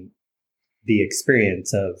affecting the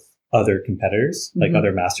experience of other competitors, like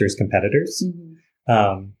other masters competitors,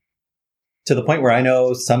 to the point where I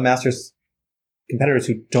know some masters competitors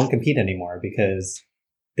who don't compete anymore because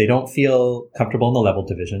they don't feel comfortable in the level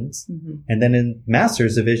divisions. And then in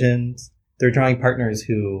masters divisions, they're drawing partners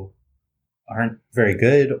who aren't very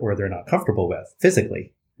good or they're not comfortable with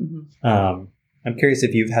physically. I'm curious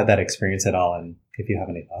if you've had that experience at all and if you have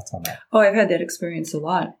any thoughts on that. Oh, I've had that experience a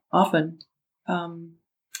lot, often.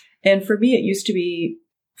 And for me, it used to be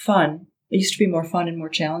fun. It used to be more fun and more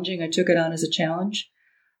challenging. I took it on as a challenge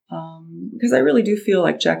because I really do feel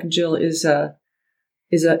like Jack and Jill is a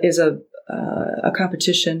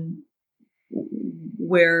competition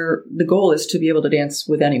where the goal is to be able to dance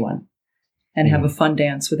with anyone and have a fun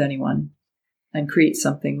dance with anyone and create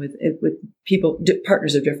something with people,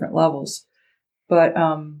 partners of different levels. But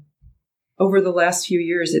over the last few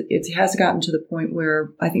years, it has gotten to the point where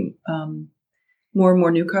I think more and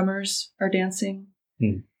more newcomers are dancing.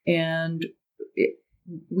 And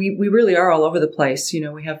we really are all over the place.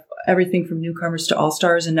 We have everything from newcomers to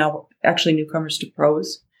all-stars and now actually newcomers to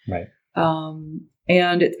pros. Right. And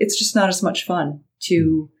it's just not as much fun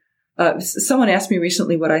to... someone asked me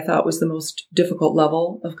recently what I thought was the most difficult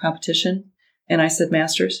level of competition. And I said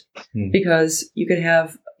masters, because you could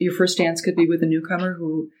have... Your first dance could be with a newcomer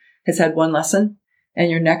who has had one lesson, and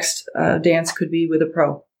your next dance could be with a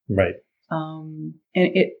pro. Right. And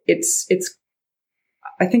it's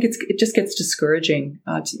I think it just gets discouraging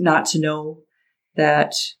not to know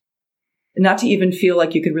that, not to even feel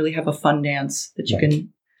like you could really have a fun dance that you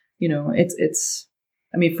can, it's.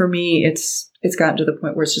 I mean, for me, it's gotten to the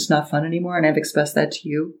point where it's just not fun anymore, and I've expressed that to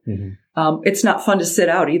you. It's not fun to sit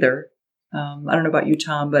out either. I don't know about you,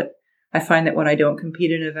 Tom, but I find that when I don't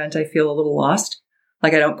compete in an event, I feel a little lost.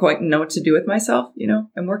 Like I don't quite know what to do with myself.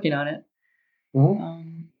 I'm working on it.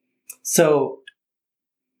 So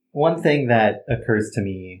one thing that occurs to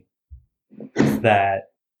me that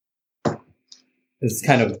is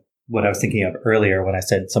kind of what I was thinking of earlier when I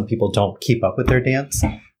said some people don't keep up with their dance.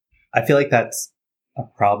 I feel like that's a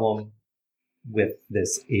problem with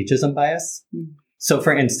this ageism bias. So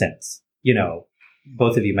for instance,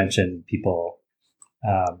 both of you mentioned people,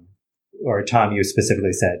 or Tom, you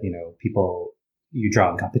specifically said, people you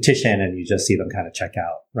draw in competition and you just see them kind of check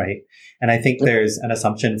out, right? And I think there's an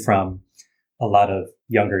assumption from a lot of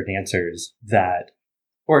younger dancers that,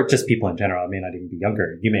 or just people in general, it may not even be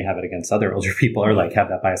younger, you may have it against other older people or like have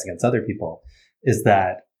that bias against other people, is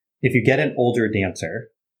that if you get an older dancer,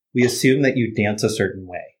 we assume that you dance a certain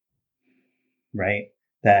way, right?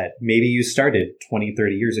 That maybe you started 20,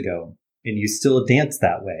 30 years ago and you still dance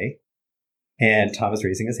that way. And Tom is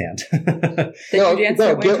raising his hand. Did you dance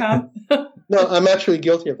that way, Tom? No, I'm actually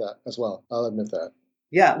guilty of that as well. I'll admit that.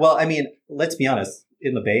 Yeah, well, I mean, let's be honest.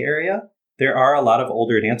 In the Bay Area, there are a lot of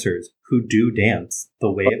older dancers who do dance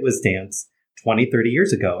the way it was danced 20, 30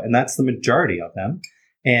 years ago. And that's the majority of them.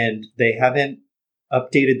 And they haven't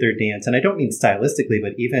updated their dance. And I don't mean stylistically,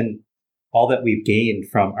 but even all that we've gained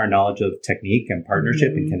from our knowledge of technique and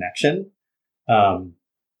partnership and connection.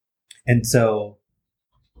 And so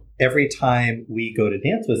every time we go to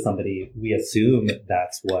dance with somebody, we assume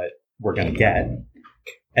that's what we're going to get.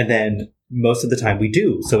 And then most of the time we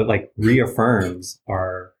do. So it like reaffirms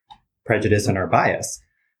our prejudice and our bias.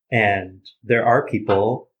 And there are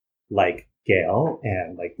people like Gail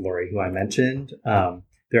and like Lori, who I mentioned.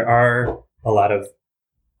 There are a lot of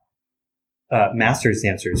masters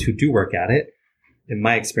dancers who do work at it. In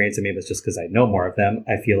my experience, and maybe it's just because I know more of them,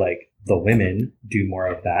 I feel like the women do more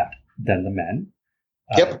of that than the men.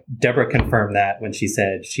 Deborah confirmed that when she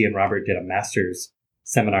said she and Robert did a master's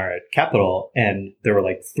seminar at Capitol, and there were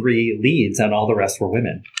like 3 leads and all the rest were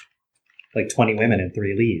women, like 20 women and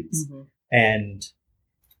 3 leads. And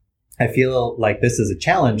I feel like this is a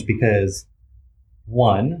challenge because,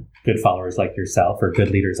 one, good followers like yourself or good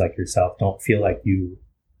leaders like yourself don't feel like you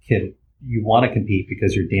want to compete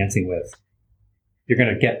because you're dancing with, you're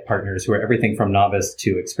going to get partners who are everything from novice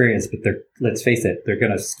to experienced, but let's face it, they're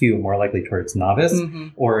going to skew more likely towards novice,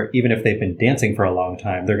 or even if they've been dancing for a long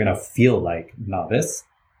time, they're going to feel like novice,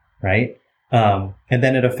 right? And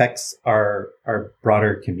then it affects our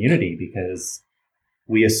broader community because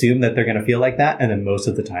we assume that they're going to feel like that, and then most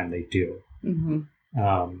of the time they do.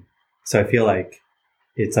 So I feel like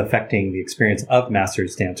it's affecting the experience of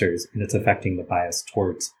masters dancers, and it's affecting the bias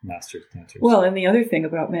towards masters dancers. Well, and the other thing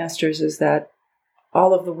about masters is that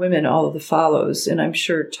all of the women, all of the follows, and I'm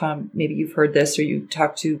sure, Tom, maybe you've heard this, or you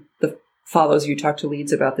talk to the follows, you talk to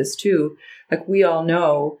leads about this too. Like, we all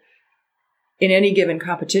know in any given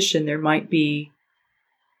competition, there might be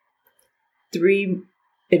 3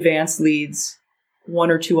 advanced leads,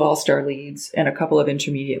 1 or 2 all-star leads, and a couple of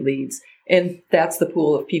intermediate leads. And that's the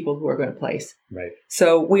pool of people who are going to place. Right.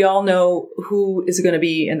 So we all know who is going to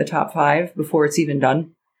be in the top 5 before it's even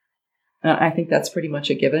done. I think that's pretty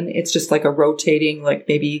much a given. It's just like a rotating, like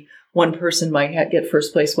maybe one person might get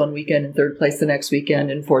first place one weekend and third place the next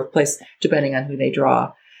weekend and fourth place, depending on who they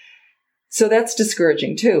draw. So that's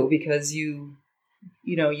discouraging too, because you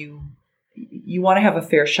want to have a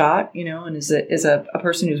fair shot, and as a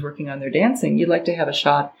person who's working on their dancing, you'd like to have a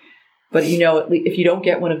shot. But, if you don't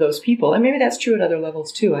get one of those people, and maybe that's true at other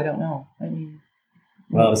levels too, I don't know.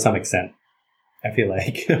 Well, to some extent, I feel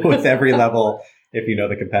like with every level, if you know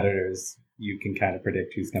the competitors, you can kind of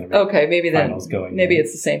predict who's going to make finals going. Maybe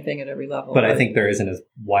it's the same thing at every level. But I think there isn't as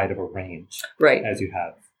wide of a range as you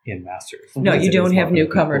have in Masters. No, you don't have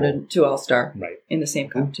newcomer to all-star in the same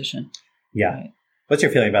competition. Yeah. Right. What's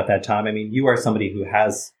your feeling about that, Tom? I mean, you are somebody who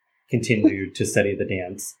has continued to study the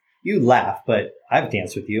dance. You laugh, but I've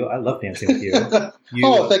danced with you. I love dancing with you.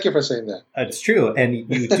 Thank you for saying that. It's true. And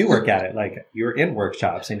you do work at it. Like, you're in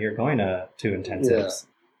workshops and you're going to intensives.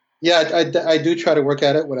 Yeah, I do try to work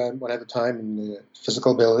at it when I have the time and the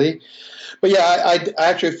physical ability. But yeah, I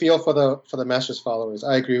actually feel for the Masters followers.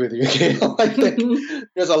 I agree with you, Gail. I think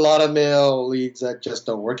there's a lot of male leads that just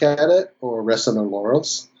don't work at it or rest on their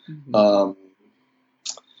laurels. Mm-hmm.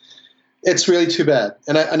 It's really too bad,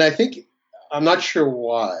 and I think I'm not sure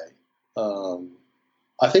why.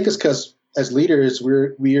 I think it's because as leaders,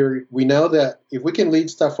 we know that if we can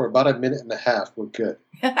lead stuff for about a minute and a half, we're good.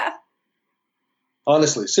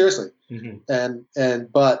 Honestly, seriously. Mm-hmm.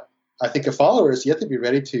 But I think as followers, you have to be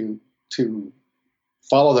ready to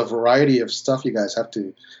follow the variety of stuff you guys have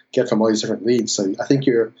to get from all these different leads. So I think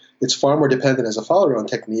it's far more dependent as a follower on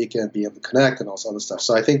technique and being able to connect and all this other stuff.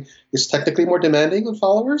 So I think it's technically more demanding on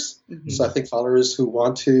followers. Mm-hmm. So I think followers who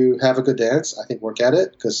want to have a good dance, I think work at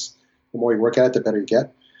it, because the more you work at it, the better you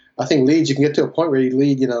get. I think leads, you can get to a point where you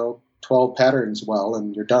lead, 12 patterns well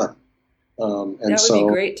and you're done. That would be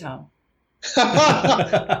great, Tom.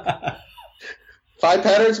 5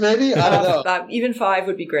 patterns, maybe? I don't know. Even 5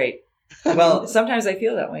 would be great. Well, sometimes I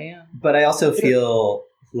feel that way, yeah. But I also feel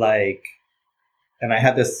like, and I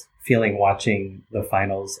had this feeling watching the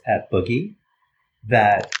finals at Boogie,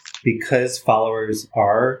 that because followers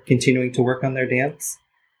are continuing to work on their dance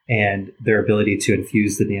and their ability to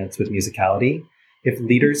infuse the dance with musicality, if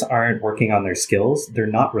leaders aren't working on their skills, they're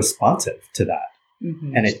not responsive to that.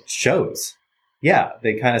 Mm-hmm. And it shows. Yeah,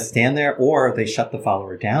 they kind of stand there or they shut the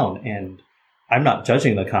follower down. And I'm not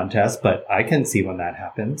judging the contest, but I can see when that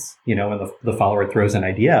happens, when the follower throws an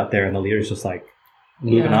idea out there and the leader's just like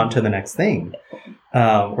moving on to the next thing,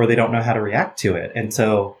 or they don't know how to react to it. And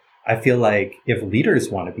so I feel like if leaders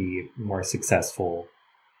want to be more successful,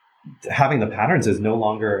 having the patterns is no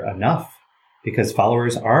longer enough, because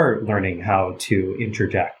followers are learning how to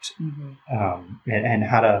interject and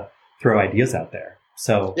how to throw ideas out there.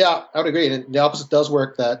 So yeah, I would agree. And the opposite does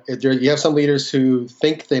work, that you have some leaders who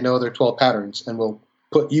think they know their 12 patterns and will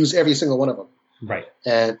use every single one of them. Right.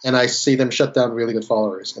 And I see them shut down really good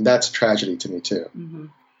followers. And that's a tragedy to me too.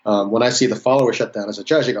 Mm-hmm. When I see the follower shut down as a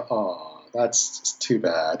judge, I go, oh, that's too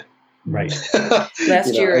bad. Right.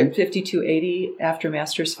 Last year at 5280 after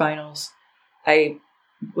Masters finals, I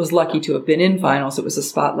was lucky to have been in finals. It was a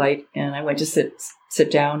spotlight and I went to sit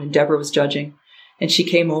down and Deborah was judging. And she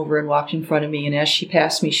came over and walked in front of me. And as she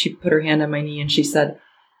passed me, she put her hand on my knee and she said,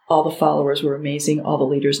 all the followers were amazing. All the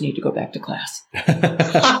leaders need to go back to class.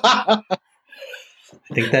 I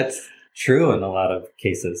think that's true in a lot of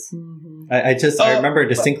cases. Mm-hmm. I remember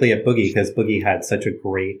distinctly at Boogie, because Boogie had such a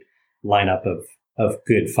great lineup of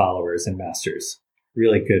good followers and Masters,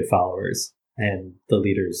 really good followers. And the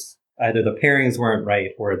leaders, either the pairings weren't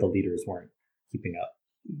right or the leaders weren't keeping up.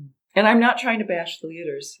 And I'm not trying to bash the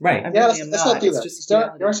leaders. Right. Let's not do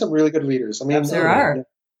that. There are some really good leaders. I mean, there are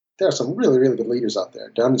some really, really good leaders out there.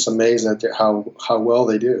 It's amazing how well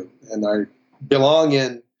they do. And I belong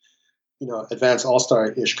in, advanced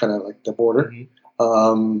all-star-ish kind of like the border.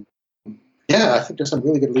 Mm-hmm. I think there's some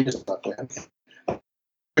really good leaders out there.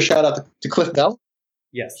 A shout out to Cliff Bell.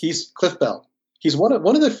 Yes. He's Cliff Bell. He's one of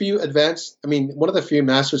the few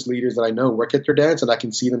Masters leaders that I know work at their dance, and I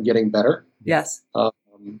can see them getting better. Yes.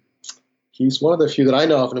 He's one of the few that I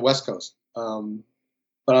know of in the West Coast.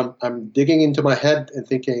 But I'm digging into my head and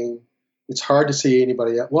thinking, it's hard to see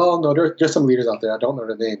anybody. Well, no, there's some leaders out there. I don't know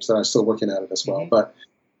their names that are still working at it as well. But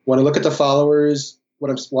when I look at the followers, when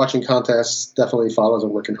I'm watching contests, definitely followers are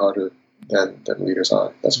working harder than leaders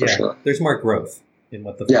are. That's for sure. There's more growth in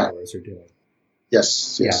what the followers are doing.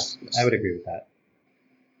 Yes. I would agree with that.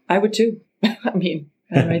 I would too. I mean,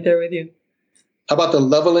 I'm right there with you. How about the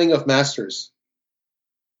leveling of masters?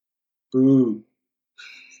 Boo.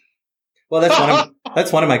 Well,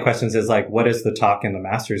 that's one of my questions is like, what is the talk in the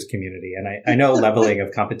masters community? And I know leveling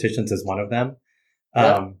of competitions is one of them.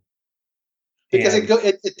 Because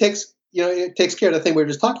it takes care of the thing we were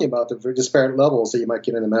just talking about, the disparate levels that you might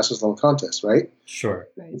get in a masters level contest, right? Sure.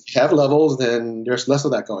 Right. If you have levels, then there's less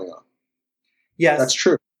of that going on. Yes. That's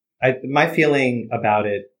true. My feeling about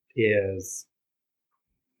it is,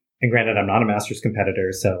 and granted, I'm not a masters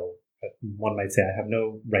competitor, so one might say I have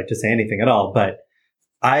no right to say anything at all, but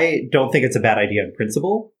I don't think it's a bad idea in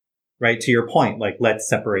principle, right? To your point, like, let's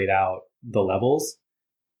separate out the levels.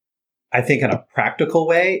 I think in a practical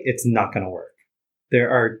way, it's not going to work.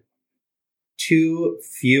 There are too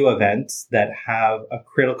few events that have a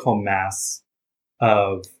critical mass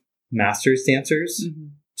of masters dancers. Mm-hmm.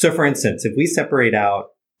 So for instance, if we separate out,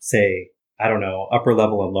 say, I don't know, upper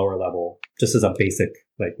level and lower level, just as a basic,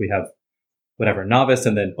 like we have whatever, novice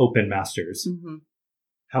and then open masters. Mm-hmm.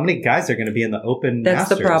 How many guys are going to be in the open masters?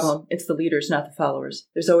 That's the problem. It's the leaders, not the followers.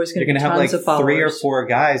 There's always going to be tons have like of followers. 3 or 4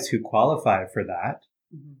 guys who qualify for that.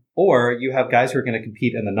 Mm-hmm. Or you have guys who are going to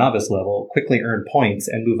compete in the novice level, quickly earn points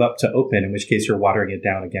and move up to open, in which case you're watering it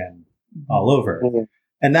down again all over. Mm-hmm.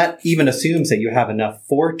 And that even assumes that you have enough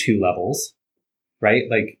for 2 levels, right?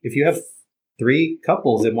 Like if you have 3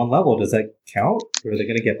 couples in one level, does that count? Or are they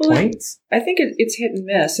going to get points? I think it's hit and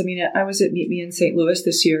miss. I mean, I was at Meet Me in St. Louis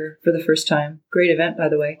this year for the first time. Great event, by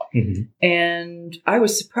the way. Mm-hmm. And I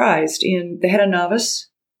was surprised. They had a novice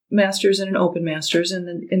masters and an open masters. And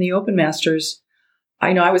then in the open masters,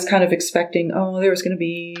 I know I was kind of expecting, there was going to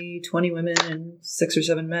be 20 women and 6 or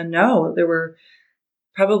 7 men. No, there were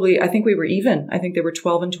probably, I think we were even. I think there were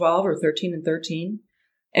 12 and 12 or 13 and 13.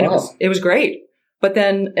 And it was great. But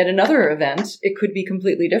then at another event, it could be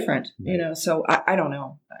completely different, right. So I don't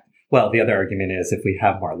know. Well, the other argument is if we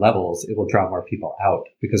have more levels, it will draw more people out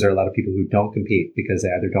because there are a lot of people who don't compete because they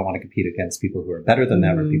either don't want to compete against people who are better than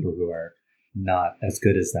them or people who are not as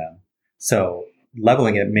good as them. So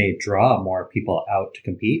leveling it may draw more people out to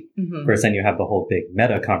compete. Mm-hmm. Of course, then you have the whole big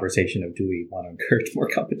meta conversation of do we want to encourage more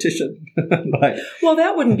competition? Well,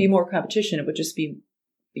 that wouldn't be more competition. It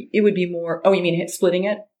would be more, you mean splitting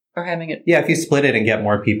it? Or having it. Yeah, if you split it and get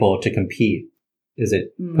more people to compete, is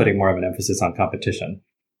it putting more of an emphasis on competition?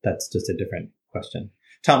 That's just a different question.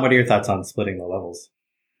 Tom, what are your thoughts on splitting the levels?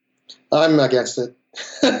 I'm against it.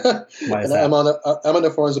 Why is that? I'm on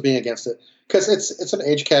the forums of being against it because it's an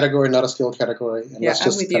age category, not a skill category. And let's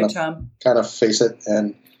just I'm with you, Tom. Kind of face it.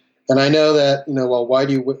 And I know that why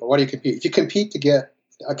do you compete? If you compete to get,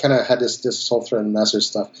 I kind of had this whole thread in Masters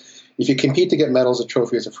stuff. If you compete to get medals or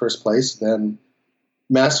trophies in first place, then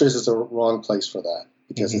Masters is the wrong place for that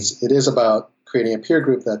because it is about creating a peer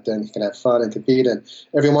group that then can have fun and compete, and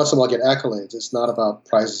every once in a while get accolades. It's not about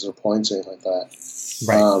prizes or points or anything like that.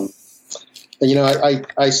 Right.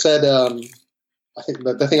 I said, I think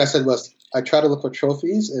the thing I said was I try to look for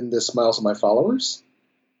trophies in the smiles of my followers,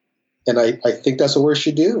 and I think that's what we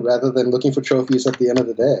should do rather than looking for trophies at the end of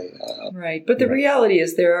the day. Right, but the reality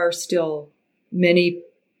is there are still many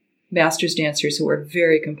Masters dancers who are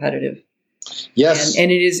very competitive. Yes. And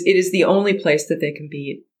it is the only place that they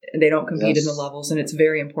compete. They don't compete in the levels, and it's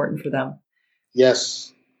very important for them.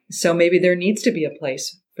 Yes. So maybe there needs to be a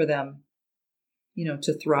place for them,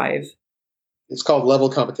 to thrive. It's called level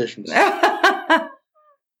competitions.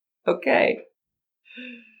 Okay.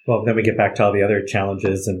 Well, then we get back to all the other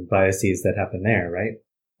challenges and biases that happen there, right?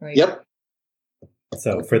 Right. Yep.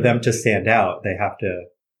 So for them to stand out, they have to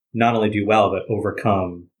not only do well, but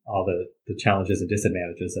overcome all the challenges and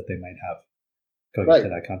disadvantages that they might have going into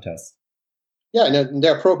that contest. Yeah, and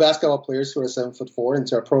there are pro basketball players who are 7'4", and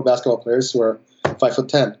there are pro basketball players who are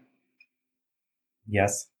 5'10".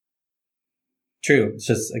 Yes, true. It's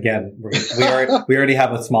just again, we already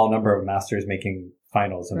have a small number of masters making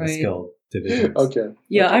finals in the skill divisions. Okay.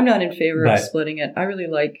 Yeah, I'm not in favor of splitting it. I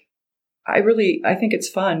think it's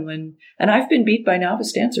fun and I've been beat by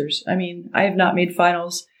novice dancers. I mean, I have not made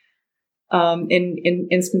finals. In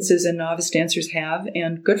instances, and novice dancers have,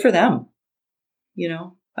 and good for them.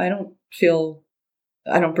 I don't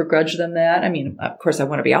begrudge them that. I mean, of course I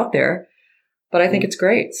want to be out there, but I think it's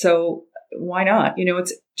great. So why not?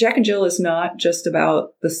 It's Jack and Jill is not just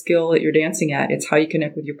about the skill that you're dancing at. It's how you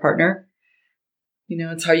connect with your partner.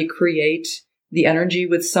 It's how you create the energy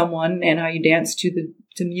with someone and how you dance to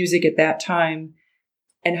to music at that time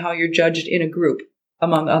and how you're judged in a group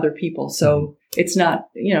among other people. So it's not,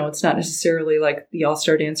 it's not necessarily like the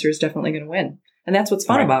all-star dancer is definitely going to win. And that's what's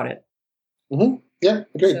fun about it. Mm-hmm. Yeah,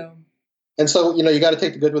 agreed. And so, you got to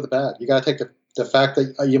take the good with the bad. You got to take the fact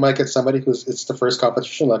that you might get somebody it's the first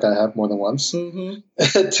competition, like I have more than once,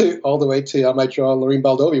 to all the way to I might draw Lorene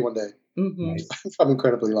Baldovi one day. If I'm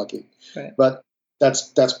incredibly lucky. Right. But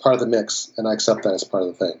that's part of the mix, and I accept that as part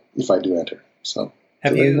of the thing if I do enter. So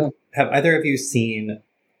have either of you seen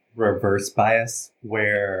reverse bias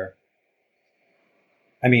where,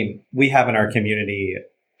 I mean, we have in our community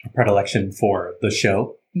a predilection for the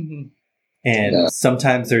show. And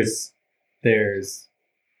sometimes there's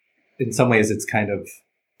in some ways it's kind of,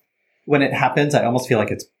 when it happens, I almost feel like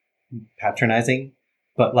it's patronizing,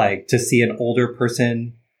 but like to see an older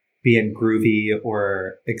person being groovy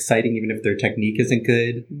or exciting, even if their technique isn't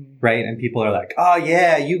good, right? And people are like, oh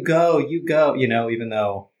yeah, you go, even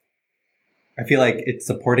though I feel like it's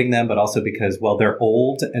supporting them, but also because, well, they're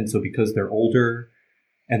old. And so because they're older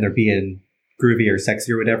and they're being groovy or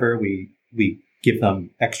sexy or whatever, we give them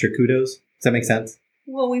extra kudos. Does that make sense?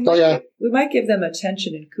 Well, we might give them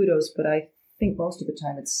attention and kudos, but I think most of the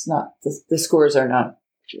time it's not, the scores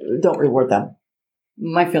don't reward them.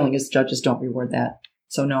 My feeling is judges don't reward that.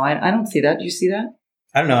 So no, I don't see that. Do you see that?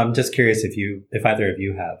 I don't know. I'm just curious if either of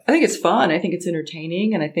you have. I think it's fun. I think it's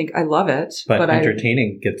entertaining, and I think I love it. But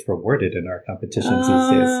entertaining gets rewarded in our competitions these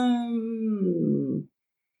days.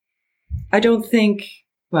 I don't think.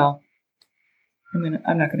 Well, I'm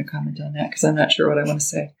not going to comment on that because I'm not sure what I want to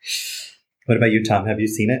say. What about you, Tom? Have you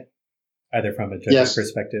seen it? Either from a judge's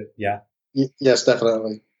perspective? Yeah. Yes,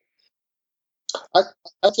 definitely. I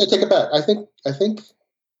take it back. I think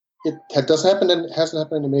it hasn't happened in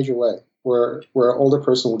a major way where an older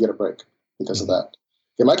person will get a break because of that.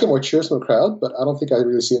 They might get more cheers from the crowd, but I don't think I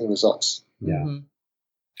really see any results. Yeah.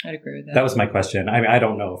 I'd agree with that. That was my question. I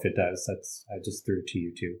don't know if it does. I just threw it to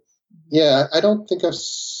you too. Yeah, I don't think I've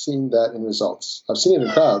seen that in results. I've seen it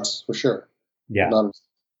in crowds for sure. Yeah.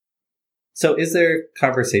 So is there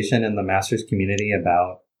conversation in the Masters community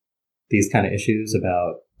about these kind of issues?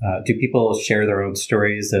 About do people share their own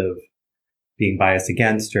stories of being biased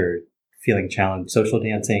against or feeling challenged social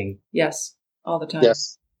dancing? Yes, all the time.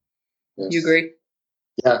 Yes. You agree?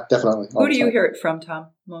 Yeah, definitely. Who do you hear it from, Tom,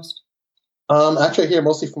 most? Actually, I hear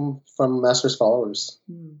mostly from Masters followers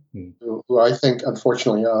who I think,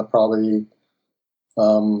 unfortunately, probably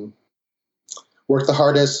work the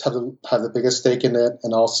hardest, have the biggest stake in it,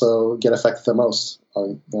 and also get affected the most.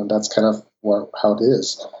 That's kind of how it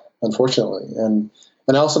is, unfortunately. And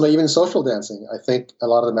also even social dancing. I think a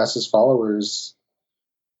lot of the Masters followers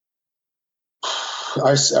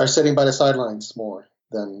are sitting by the sidelines more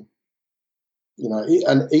than,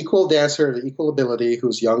 an equal dancer of equal ability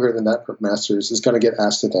who's younger than that Masters is going to get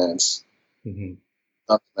asked to dance,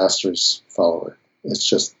 not the Masters follower. It's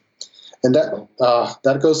just, and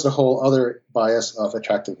that goes to the whole other bias of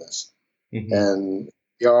attractiveness. And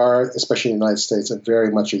we are, especially in the United States,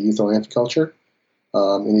 very much a youth-oriented culture.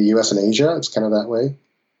 In the U.S. and Asia, it's kind of that way.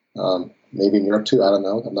 Maybe in Europe too. I don't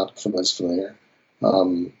know. I'm not as familiar.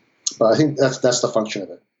 But I think that's the function of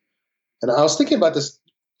it. And I was thinking about this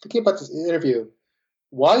interview.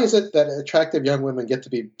 Why is it that attractive young women get to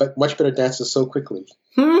be much better dancers so quickly?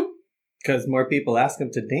 Because more people ask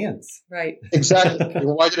them to dance. Right. Exactly.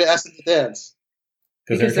 Why do they ask them to dance?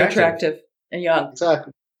 Because they're attractive and young.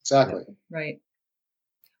 Exactly. Yeah. Right.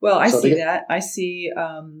 Well, I see that. I see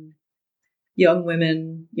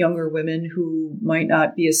younger women who might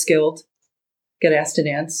not be as skilled get asked to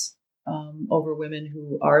dance over women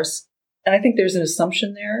who are. And I think there's an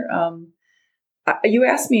assumption there. You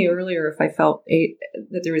asked me earlier if I felt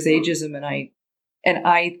that there was ageism, and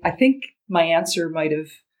I think my answer might have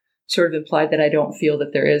sort of implied that I don't feel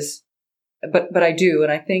that there is, but I do.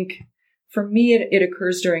 And I think for me, it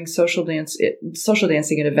occurs during social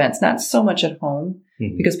dancing at events, not so much at home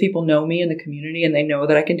because people know me in the community and they know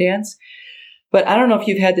that I can dance. But I don't know if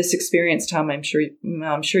you've had this experience, Tom. I'm sure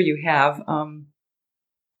you have. I'll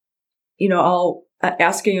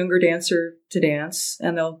ask a younger dancer to dance,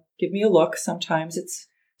 and they'll give me a look. Sometimes it's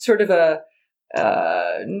sort of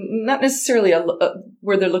not necessarily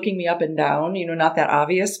where they're looking me up and down, not that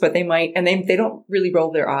obvious, but they might, and they don't really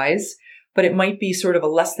roll their eyes, but it might be sort of a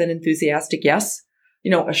less than enthusiastic yes,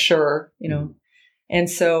 a sure, And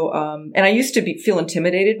so, and I used to feel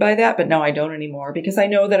intimidated by that, but now I don't anymore because I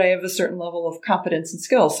know that I have a certain level of competence and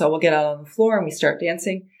skill. So we'll get out on the floor and we start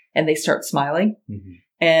dancing and they start smiling.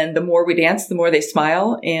 And the more we dance, the more they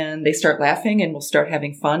smile and they start laughing and we'll start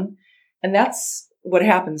having fun. And that's what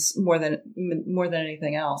happens more than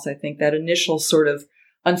anything else. I think that initial sort of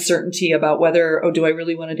uncertainty about whether, do I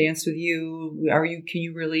really want to dance with you? Can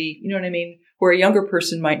you really, you know what I mean? Where a younger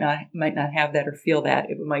person might not have that or feel that.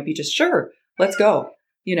 It might be just, sure, let's go.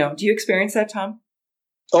 Do you experience that, Tom?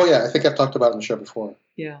 Oh yeah, I think I've talked about it on the show before.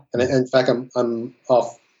 Yeah. And in fact, I'm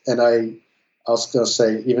off, and I was going to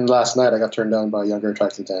say, even last night I got turned down by a younger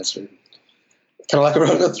attractive dancer, kind of like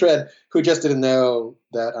around the thread, who just didn't know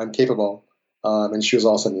that I'm capable. And she was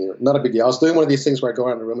also new. Not a big deal. I was doing one of these things where I go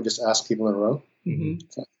around the room and just ask people in a row.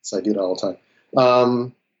 Mm-hmm. So I do that all the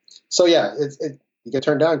time. So yeah, you get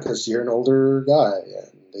turned down because you're an older guy,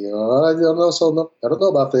 and they go, I don't know, I don't know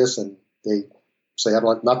about this, and they say I don't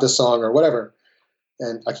like not this song or whatever,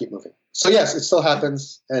 and I keep moving. So yes, it still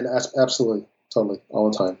happens, and absolutely, totally,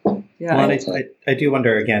 all the time. Yeah, well, I do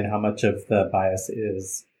wonder again how much of the bias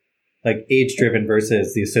is like age-driven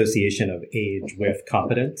versus the association of age with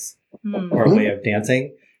competence or a way of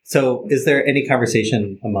dancing. So is there any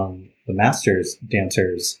conversation among the masters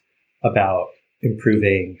dancers about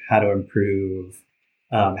improving, how to improve,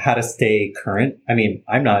 how to stay current? I mean,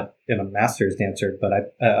 I'm not a master's dancer, but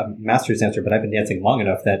I've been dancing long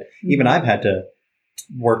enough that even I've had to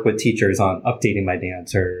work with teachers on updating my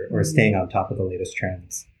dance or staying on top of the latest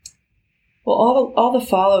trends. Well, all the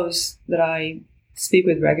follows that I speak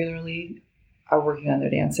with regularly are working on their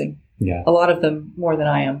dancing. Yeah. A lot of them more than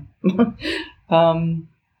I am.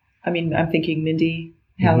 I mean, I'm thinking Mindy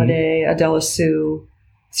Halliday, Adela Sue,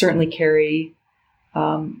 certainly Carrie,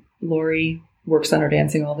 Lori works on her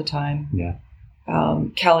dancing all the time. Yeah.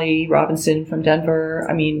 Kelly Robinson from Denver.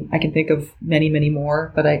 I mean, I can think of many, many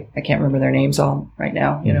more, but I can't remember their names all right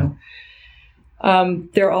now, you know.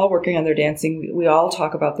 They're all working on their dancing. We all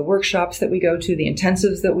talk about the workshops that we go to, the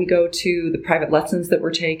intensives that we go to, the private lessons that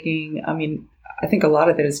we're taking. I mean, I think a lot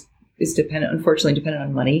of it is unfortunately dependent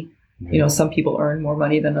on money. Right. You know, some people earn more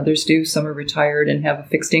money than others do. Some are retired and have a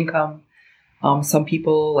fixed income. Some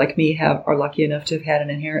people like me are lucky enough to have had an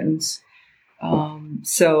inheritance.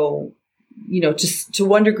 So, you know, just to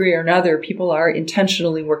one degree or another, people are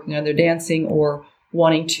intentionally working on their dancing or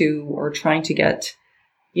wanting to or trying to get,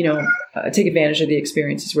 you know, take advantage of the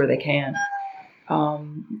experiences where they can.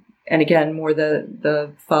 And again, more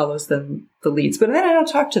the follows than the leads. But then I don't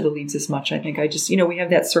talk to the leads as much. I think I just, you know, we have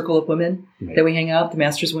that circle of women that we hang out, the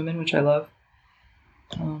Masters women, which I love.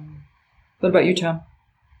 What about you, Tom?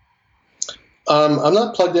 I'm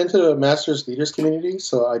not plugged into the Masters leaders community,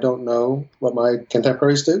 so I don't know what my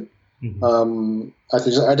contemporaries do. Mm-hmm.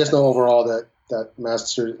 I just know overall that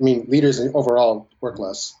leaders overall work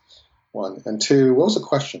less. One. And two, what was the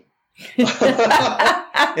question?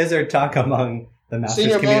 Is there talk among the Masters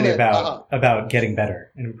Senior community moment. about getting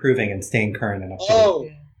better and improving and staying current and up to date? Oh.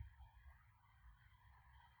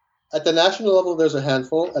 At the national level, there's a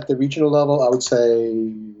handful. At the regional level, I would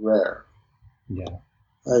say rare. Yeah.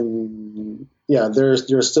 And yeah,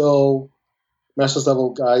 there's still Masters level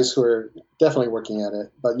guys who are definitely working at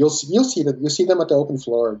it. But you'll see them at the open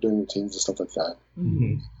floor doing routines and stuff like that.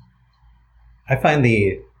 Mm-hmm. I find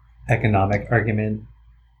the economic argument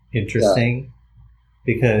interesting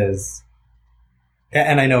because,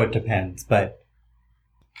 and I know it depends, but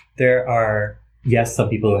there are, yes, some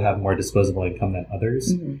people who have more disposable income than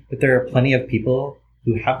others, but there are plenty of people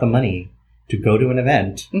who have the money to go to an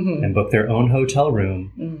event and book their own hotel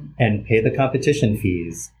room and pay the competition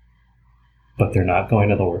fees, but they're not going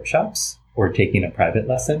to the workshops or taking a private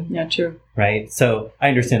lesson. Yeah, true. Right? So I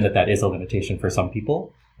understand that is a limitation for some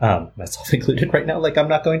people. Myself included right now. Like, I'm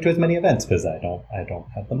not going to as many events because I don't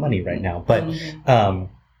have the money right now. But,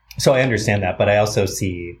 so I understand that, but I also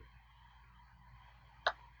see,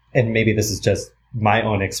 and maybe this is just my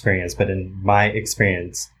own experience, but in my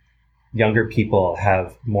experience, younger people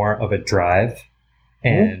have more of a drive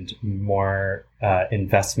and more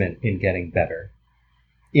investment in getting better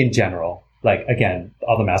in general. Like, again,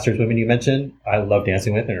 all the Masters women you mentioned, I love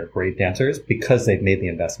dancing with and are great dancers because they've made the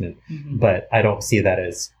investment. But I don't see that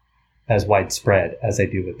as widespread as I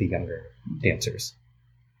do with the younger dancers.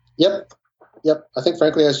 Yep. I think,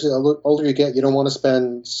 frankly, as the older you get, you don't want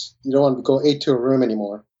to go 8 to a room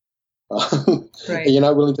anymore. Right. And you're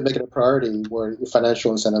not willing to make it a priority where your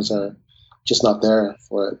financial incentives are just not there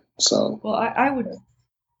for it. So, well, I would,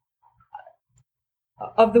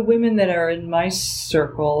 of the women that are in my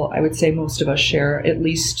circle, I would say most of us share at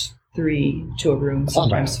least 3 to a room,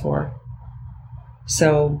 sometimes 4.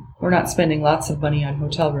 So we're not spending lots of money on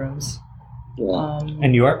hotel rooms. Yeah.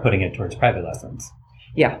 And you are putting it towards private lessons.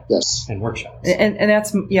 Yeah. Yes. And workshops. And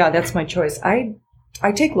that's my choice. I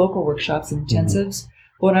take local workshops and intensives.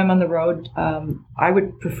 When I'm on the road, I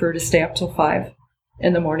would prefer to stay up till 5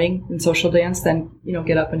 in the morning and social dance, then, you know,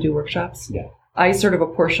 get up and do workshops. Yeah. I sort of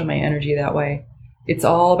apportion my energy that way. it's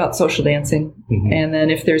all about social dancing. Mm-hmm. And then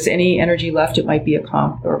if there's any energy left, it might be a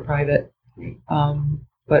comp or a private.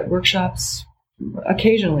 But workshops,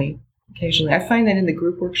 occasionally. I find that in the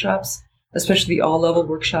group workshops, especially the all-level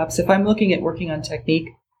workshops, if I'm looking at working on technique,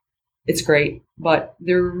 it's great, but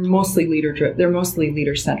they're mostly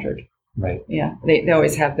leader-centered. Right. Yeah, they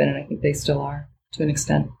always have been, and I think they still are to an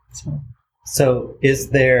extent. So is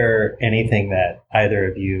there anything that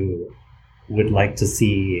either of you would like to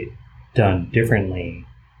see done differently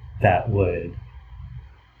that would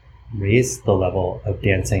raise the level of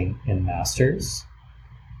dancing in masters?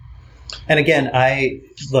 And again,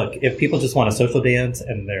 if people just want to social dance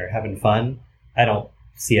and they're having fun, I don't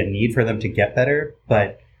see a need for them to get better.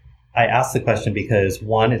 But I ask the question because,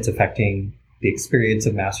 one, it's affecting the experience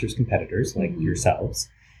of masters competitors like yourselves.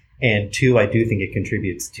 And two, I do think it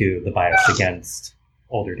contributes to the bias against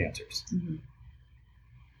older dancers. Mm-hmm.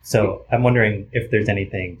 So I'm wondering if there's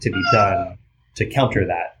anything to be done to counter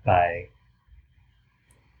that by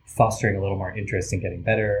fostering a little more interest in getting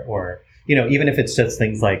better, or, even if it's just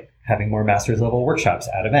things like having more master's level workshops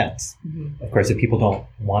at events. Mm-hmm. Of course, if people don't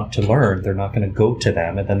want to learn, they're not going to go to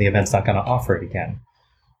them, and then the event's not going to offer it again.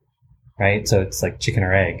 Right? So it's like chicken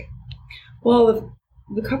or egg. Well,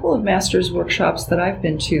 the couple of master's workshops that I've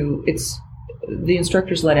been to, it's the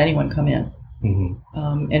instructors let anyone come in.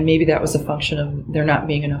 Mm-hmm. And maybe that was a function of there not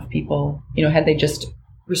being enough people. Had they just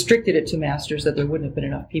restricted it to masters, that there wouldn't have been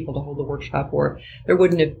enough people to hold the workshop, or there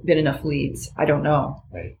wouldn't have been enough leads. I don't know.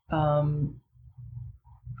 Right. I'm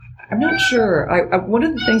not sure. One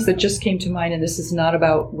of the things that just came to mind, and this is not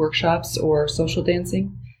about workshops or social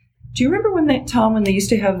dancing. Do you remember when they used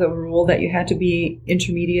to have the rule that you had to be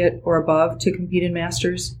intermediate or above to compete in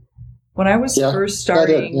masters? When I was first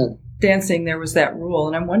starting dancing, there was that rule,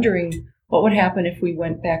 and I'm wondering what would happen if we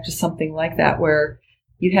went back to something like that, where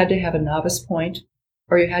you had to have a novice point,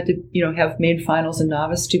 or you had to, have made finals in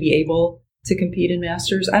novice to be able to compete in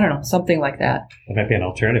masters. I don't know, something like that. It might be an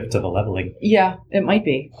alternative to the leveling. Yeah, it might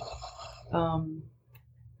be.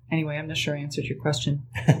 Anyway, I'm not sure I answered your question.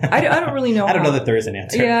 I don't really know. I don't know that there is an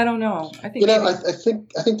answer. Yeah, I don't know. I think I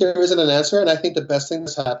think there isn't an answer, and I think the best thing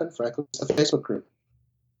that's happened, frankly, is the Facebook group,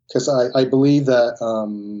 because I believe that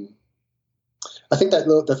I think that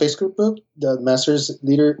the Facebook group, the master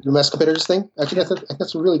competitors thing, actually, I think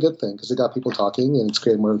that's a really good thing, because it got people talking, and it's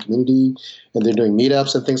created more of a community, and they're doing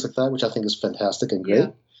meetups and things like that, which I think is fantastic and great.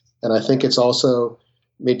 Yeah. And I think it's also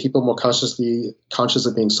made people more conscious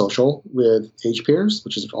of being social with age peers,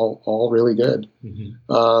 which is all really good.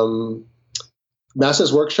 Mm-hmm.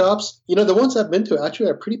 Masters workshops, the ones I've been to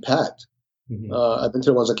actually are pretty packed. Mm-hmm. I've been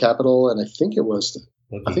to the ones at Capitol, and I think it was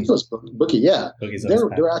Bookie. Yeah,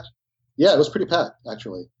 it was pretty packed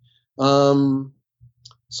actually. But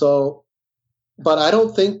I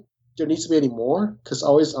don't think there needs to be any more, because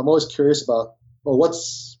I'm always curious about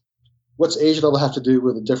what's age level have to do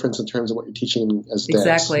with the difference in terms of what you're teaching as dance?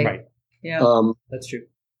 Exactly. Right. Yeah. That's true.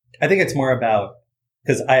 I think it's more about,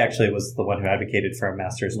 because I actually was the one who advocated for a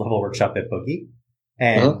master's level workshop at Boogie.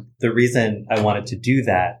 And the reason I wanted to do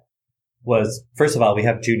that was, first of all, we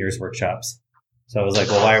have juniors workshops. So I was like,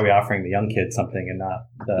 well, why are we offering the young kids something and not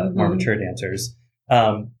the more mature dancers?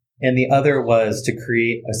 And the other was to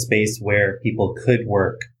create a space where people could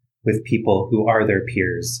work with people who are their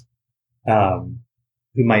peers,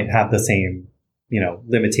 who might have the same,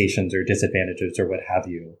 limitations or disadvantages or what have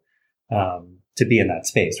you, to be in that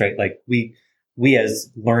space, right? Like we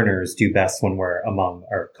as learners do best when we're among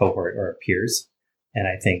our cohort or our peers. And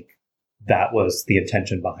I think that was the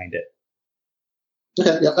intention behind it.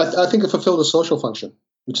 Yeah, I think it fulfilled a social function,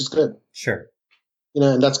 which is good. Sure.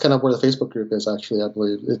 And that's kind of where the Facebook group is, actually, I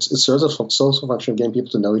believe. It serves a social function of getting people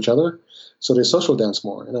to know each other, so they social dance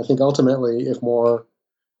more. And I think ultimately,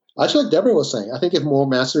 actually, like Deborah was saying, I think if more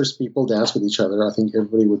masters people dance with each other, I think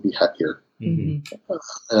everybody would be happier. Mm-hmm.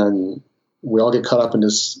 And we all get caught up in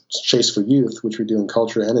this chase for youth, which we do in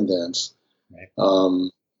culture and in dance. Right.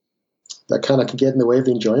 That kind of can get in the way of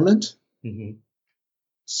the enjoyment. Mm-hmm.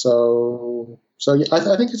 So yeah,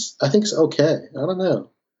 I think it's okay. I don't know.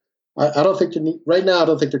 I don't think right now. I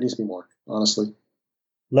don't think there needs to be more, honestly.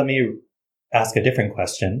 Let me ask a different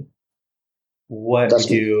question. What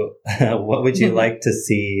would you like to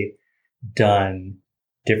see done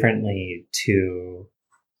differently to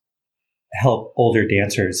help older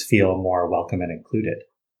dancers feel more welcome and included?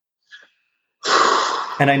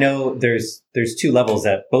 And I know there's two levels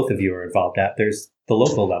that both of you are involved at. There's the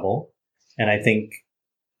local level, and I think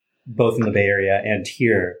both in the Bay Area and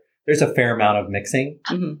here, there's a fair amount of mixing,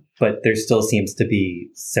 but there still seems to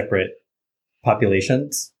be separate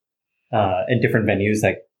populations and different venues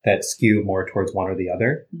that skew more towards one or the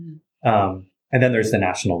other. Mm-hmm. And then there's the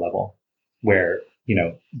national level, where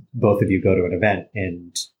both of you go to an event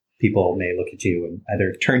and people may look at you and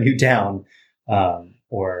either turn you down,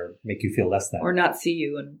 or make you feel less than. Or not see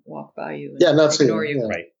you and walk by you. And not see ignore you. you. Yeah.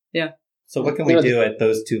 Right. Yeah. So what can we do at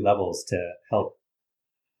those two levels to help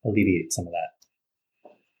alleviate some of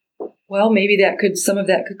that? Well, maybe some of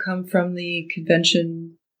that could come from the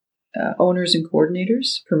convention owners and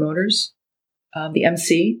coordinators, promoters, the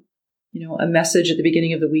MC, a message at the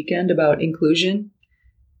beginning of the weekend about inclusion,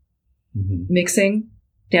 mixing,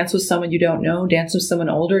 dance with someone you don't know, dance with someone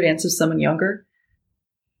older, dance with someone younger.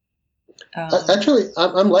 Actually,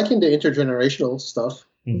 I'm liking the intergenerational stuff.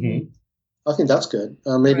 Mm-hmm. I think that's good.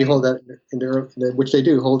 Maybe Right. hold that which they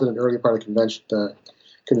do, hold it in the early part of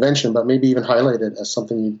convention, but maybe even highlight it as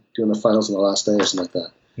something you do in the finals on the last day or something like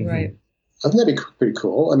that. Mm-hmm. Right. I think that'd be pretty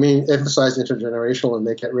cool. I mean, emphasize intergenerational and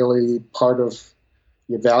make it really part of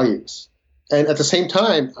your values. And at the same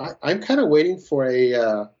time, I'm kind of waiting for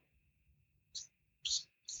a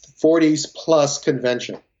 40s plus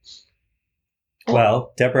convention.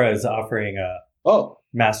 Well, Deborah is offering a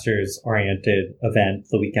masters-oriented event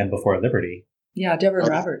the weekend before Liberty. Yeah, Deborah and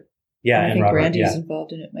Robert. Yeah, and I think Robert, Brandy's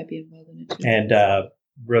involved in it, might be involved in it too. And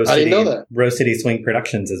Rose I didn't City, know that. Rose City Swing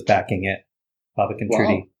Productions is backing it. Bobak and Wow.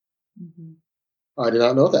 Trudy. Mhm. I did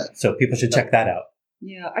not know that. So people should check that out.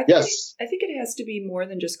 Yeah, I think Yes. I think it has to be more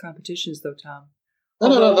than just competitions, though, Tom. No,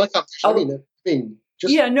 Although- not competition. I mean,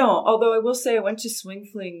 just Yeah, no. Although I will say, I went to Swing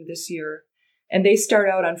Fling this year, and they start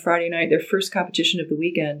out on Friday night. Their first competition of the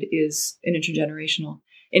weekend is an intergenerational,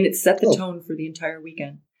 and it set the tone for the entire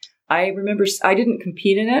weekend. I remember I didn't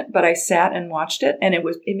compete in it, but I sat and watched it, and it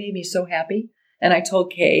made me so happy. And I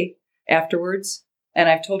told Kay afterwards, and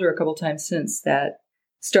I've told her a couple times since, that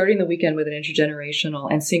starting the weekend with an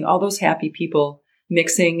intergenerational and seeing all those happy people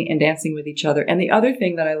mixing and dancing with each other. And the other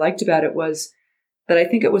thing that I liked about it was that I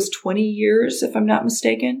think it was 20 years, if I'm not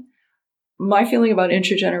mistaken. My feeling about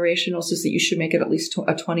intergenerationals is that you should make it at least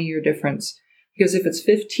a 20-year difference. Because if it's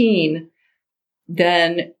 15,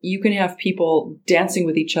 then you can have people dancing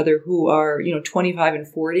with each other who are, 25 and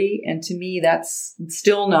 40. And to me, that's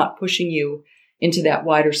still not pushing you into that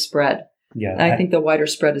wider spread. Yeah, And I think the wider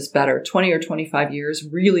spread is better. 20 or 25 years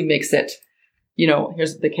really makes it,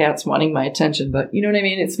 here's the cat's wanting my attention, but you know what I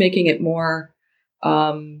mean? It's making it more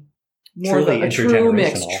of a true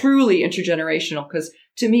mix, truly intergenerational. Because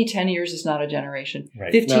to me, 10 years is not a generation.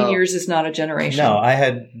 Right. 15 years is not a generation. No, I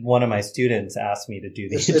had one of my students ask me to do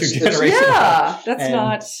the It's- intergenerational. Yeah, that's And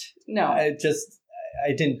not, no.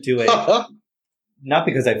 I didn't do it. Not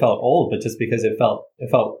because I felt old, but just because it felt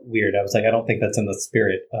weird. I was like, I don't think that's in the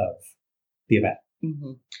spirit of the event.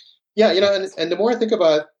 Mm-hmm. Yeah, and the more I think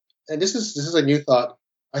about, and this is a new thought.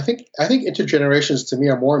 I think intergenerations to me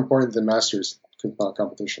are more important than masters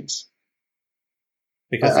competitions.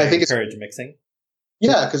 Because I they think encourage mixing.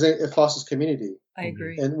 Yeah, because it fosters community. I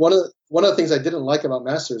agree. And one of the things I didn't like about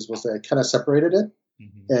masters was that it kind of separated it,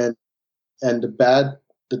 Mm-hmm. and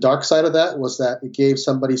the dark side of that was that it gave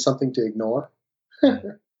somebody something to ignore,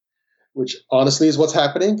 which honestly is what's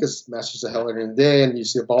happening, because masters are held every day, and you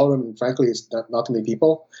see a ballroom, and frankly, it's not too many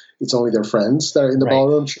people. It's only their friends that are in the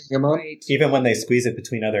ballroom cheering them on. Right. Even when they squeeze it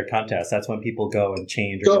between other contests, that's when people go and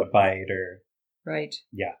change or go bite or Right.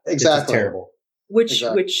 yeah, Exactly. It's just terrible. Which,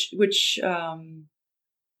 Exactly.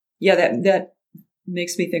 that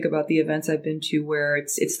makes me think about the events I've been to where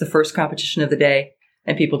it's the first competition of the day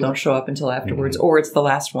and people don't show up until afterwards, or it's the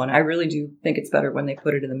last one. I really do think it's better when they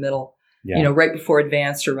put it in the middle, right before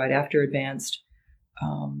advanced or right after advanced.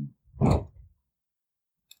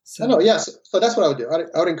 So that's what I would do.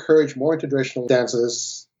 I would encourage more traditional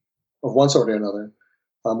dances of one sort or another,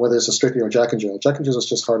 whether it's a strictly or Jack and Jill. Jack and Jill is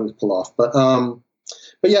just hard to pull off, but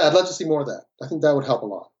yeah, I'd love to see more of that. I think that would help a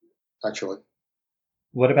lot, actually.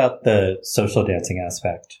 What about the social dancing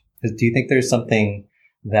aspect? Do you think there's something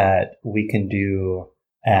that we can do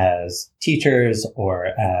as teachers or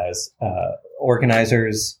as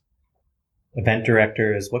organizers, event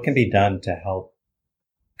directors? What can be done to help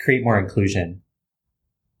create more inclusion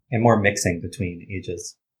and more mixing between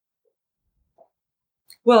ages?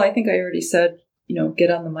 Well, I think I already said,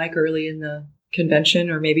 get on the mic early in the convention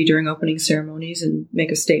or maybe during opening ceremonies and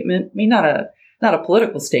make a statement. I mean, not a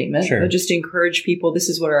political statement, Sure. but just to encourage people. This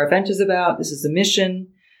is what our event is about. This is the mission.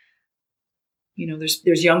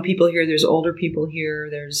 There's young people here. There's older people here.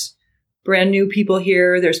 There's brand new people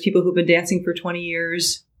here. There's people who've been dancing for 20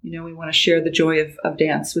 years. We want to share the joy of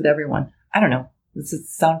dance with everyone. I don't know. Does it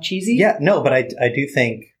sound cheesy? Yeah, no, but I do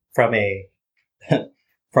think from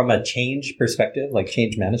a change perspective, like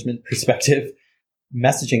change management perspective,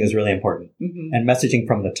 messaging is really important. Mm-hmm. And messaging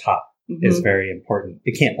from the top is very important.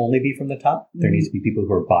 It can't only be from the top. There needs to be people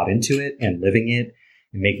who are bought into it and living it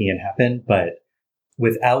and making it happen. But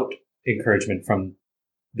without encouragement from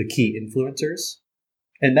the key influencers.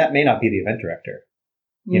 And that may not be the event director.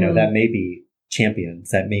 That may be champions,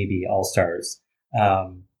 that may be all-stars.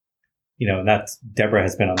 And that's Deborah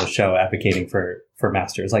has been on the show advocating for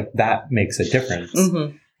masters. Like, that makes a difference.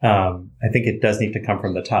 Mm-hmm. I think it does need to come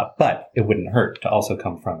from the top, but it wouldn't hurt to also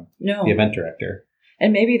come from the event director.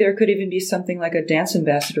 And maybe there could even be something like a dance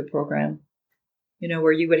ambassador program,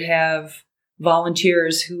 where you would have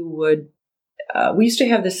volunteers who would, we used to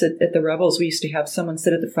have this at the Rebels. We used to have someone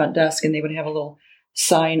sit at the front desk and they would have a little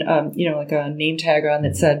sign, like a name tag on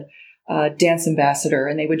that said, dance ambassador.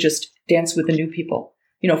 And they would just dance with the new people,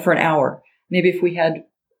 for an hour. Maybe if we had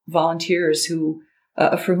volunteers who,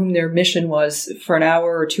 for whom their mission was for an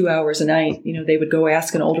hour or 2 hours a night, they would go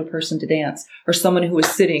ask an older person to dance, or someone who was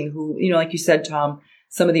sitting who, like you said, Tom,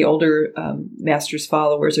 some of the older masters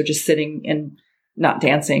followers are just sitting and not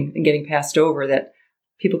dancing and getting passed over, that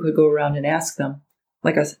people could go around and ask them,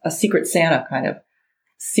 like a secret Santa kind of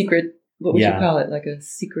secret. What would you call it? Like a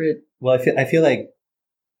secret. Well, I feel like,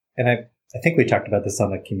 and I think we talked about this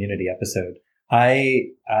on the community episode.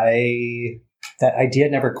 That idea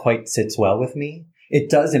never quite sits well with me. It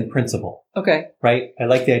does in principle. Okay. Right? I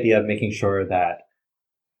like the idea of making sure that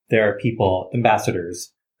there are people,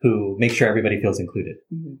 ambassadors, who make sure everybody feels included.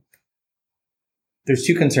 Mm-hmm. There's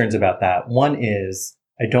two concerns about that. One is,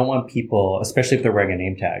 I don't want people, especially if they're wearing a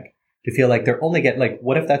name tag, to feel like they're only getting, like,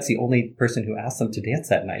 what if that's the only person who asked them to dance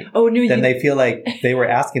that night? Oh, no. Then they feel like they were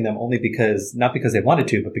asking them only because, not because they wanted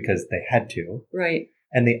to, but because they had to. Right.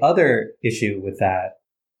 And the other issue with that,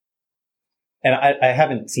 and I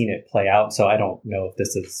haven't seen it play out, so I don't know if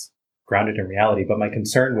this is grounded in reality, but my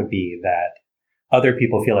concern would be that other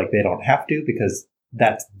people feel like they don't have to because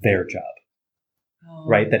that's their job,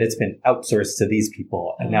 right? That it's been outsourced to these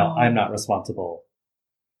people, and now I'm not responsible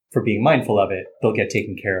for being mindful of it. They'll get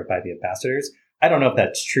taken care of by the ambassadors. I don't know if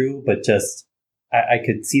that's true, but just I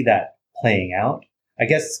could see that playing out. I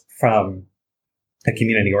guess from a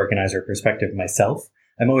community organizer perspective myself,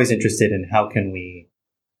 I'm always interested in how can we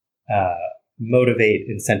motivate,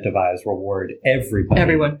 incentivize, reward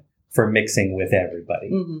everyone for mixing with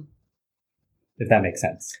everybody. Mm-hmm. If that makes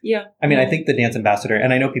sense. Yeah. I mean, I think the dance ambassador,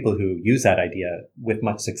 and I know people who use that idea with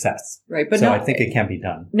much success. Right. But so I think it can be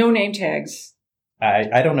done. No name tags.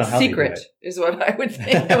 I don't know how secret they do it. Is what I would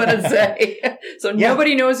think. I would say. So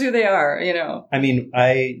nobody knows who they are, I mean,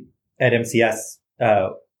 at MCS,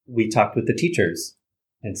 we talked with the teachers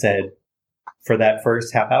and said, for that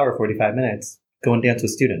first half hour, 45 minutes, go and dance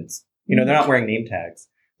with students. They're not wearing name tags,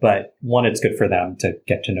 but one, it's good for them to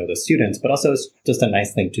get to know the students, but also it's just a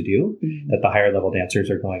nice thing to do that the higher level dancers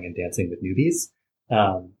are going and dancing with newbies.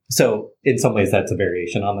 So in some ways, that's a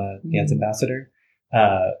variation on the dance ambassador.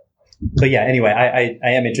 But yeah, anyway, I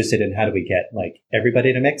am interested in how do we get like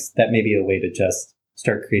everybody to mix. That may be a way to just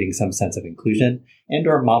start creating some sense of inclusion and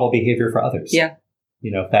or model behavior for others. Yeah.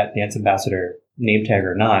 If that dance ambassador, name tag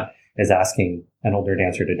or not, is asking an older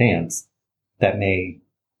dancer to dance, that may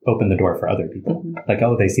open the door for other people. Mm-hmm. Like,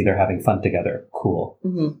 oh, they see they're having fun together. Cool.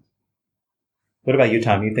 Mm-hmm. What about you,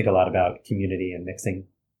 Tom? You think a lot about community and mixing.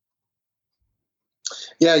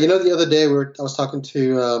 Yeah, the other day I was talking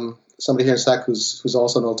to somebody here in SAC who's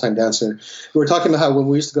also an old-time dancer. We were talking about how when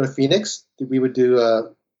we used to go to Phoenix, we would do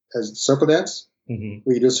a circle dance,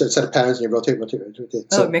 where you do a certain set of patterns and you rotate.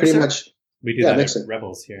 So pretty much, we do that mixing. At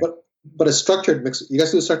Rebels here. But a structured mixer. You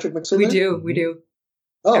guys do a structured mixer? We do.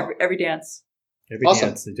 Oh, every dance. Every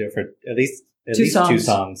dance to do it for at least two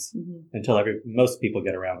songs until most people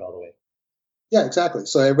get around all the way. Yeah, exactly.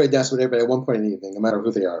 So everybody dances with everybody at one point in the evening, no matter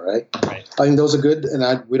who they are, right? Right. I think those are good,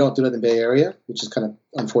 and we don't do that in the Bay Area, which is kind of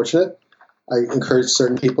unfortunate. I encourage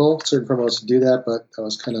certain promoters to do that, but I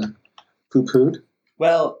was kind of poo-pooed.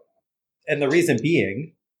 Well, and the reason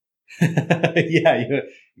being, you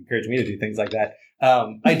encourage me to do things like that.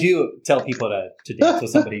 I do tell people to dance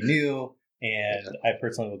with somebody new, and I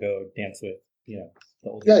personally will go dance with the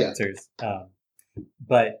older dancers.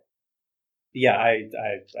 But yeah, I've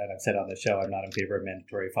said on the show, I'm not in favor of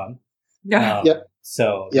mandatory fun.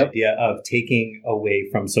 So the idea of taking away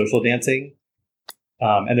from social dancing,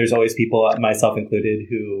 and there's always people, myself included,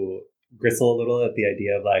 who bristle a little at the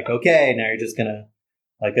idea of like, okay, now you're just gonna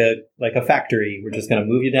like a factory, we're just gonna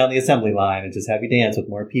move you down the assembly line and just have you dance with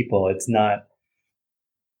more people. It's not.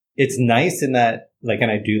 It's nice in that, like,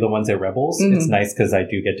 and I do the ones at Rebels. Mm-hmm. It's nice because I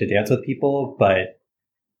do get to dance with people, but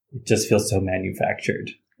it just feels so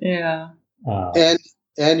manufactured. Yeah.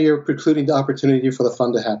 And you're precluding the opportunity for the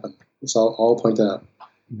fun to happen. That's all I'll point out.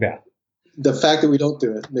 Yeah. The fact that we don't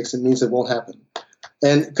do it means it won't happen.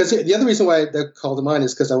 And because the other reason why that called to mind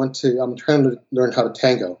is because I'm trying to learn how to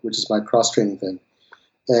tango, which is my cross training thing.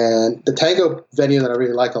 And the tango venue that I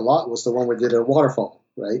really liked a lot was the one where we did a waterfall,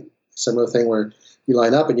 right? Similar thing where you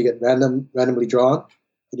line up and you get randomly drawn,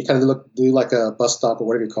 and you kind of do like a bus stop or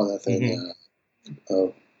whatever you call that thing,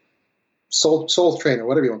 soul train or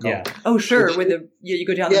whatever you want to call it. Oh, sure. You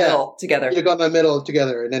go down the middle together. You go down the middle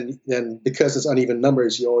together, and then because it's uneven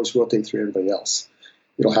numbers, you always rotate through everybody else.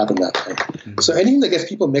 It'll happen that way. Mm-hmm. So anything that gets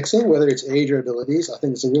people mixing, whether it's age or abilities, I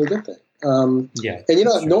think is a really good thing. And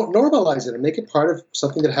normalize it and make it part of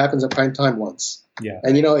something that happens at prime time once. Yeah.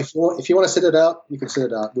 And if you want to sit it out, you can sit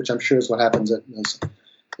it out, which I'm sure is what happens at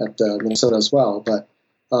Minnesota as well. But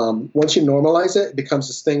once you normalize it, it becomes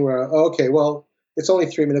this thing where it's only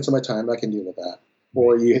 3 minutes of my time, I can deal with that.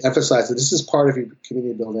 Or you emphasize that this is part of your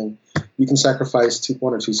community building. You can sacrifice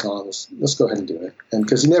one or two songs. Let's go ahead and do it. And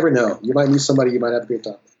because you never know, you might meet somebody you might have a great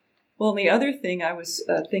time with. Well, the other thing I was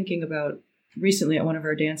thinking about recently at one of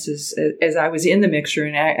our dances, as I was in the mixer,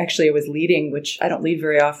 and I was leading, which I don't lead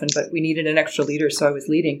very often, but we needed an extra leader, so I was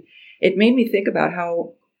leading. It made me think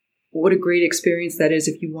about what a great experience that is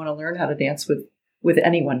if you want to learn how to dance with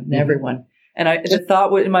anyone and everyone. And the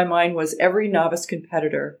thought in my mind was every novice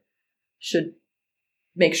competitor should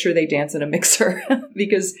make sure they dance in a mixer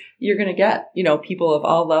because you're going to get, people of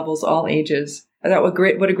all levels, all ages. I thought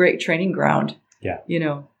what a great training ground. Yeah.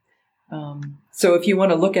 So if you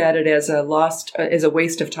want to look at it as a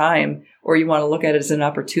waste of time, or you want to look at it as an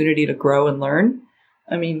opportunity to grow and learn,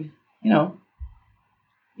 I mean, you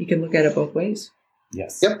can look at it both ways.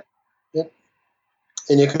 Yes. Yep.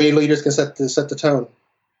 And your community leaders can set the tone,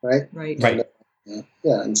 right? Right.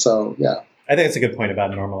 Yeah. And so, yeah. I think it's a good point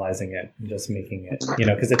about normalizing it and just making it,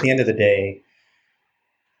 because at the end of the day,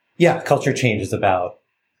 culture change is about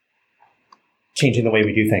changing the way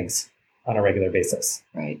we do things on a regular basis.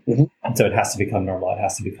 Right. Mm-hmm. And so it has to become normal. It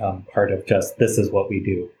has to become part of just, this is what we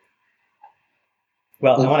do.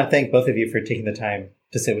 Well, I want to thank both of you for taking the time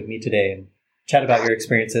to sit with me today and chat about your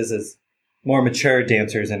experiences as more mature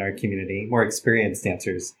dancers in our community, more experienced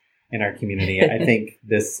dancers in our community. I think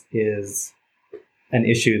this is an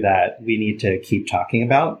issue that we need to keep talking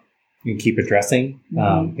about and keep addressing,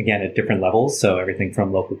 again, at different levels. So everything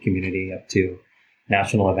from local community up to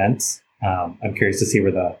national events. I'm curious to see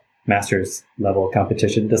where the master's level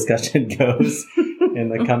competition discussion goes in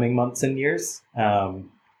the coming months and years.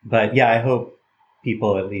 But I hope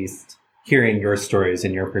people, at least hearing your stories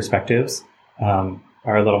and your perspectives,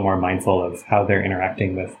 are a little more mindful of how they're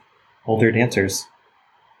interacting with older dancers.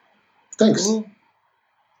 Thanks.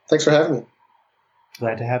 Thanks for having me.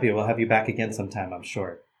 Glad to have you. We'll have you back again sometime, I'm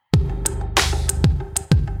sure.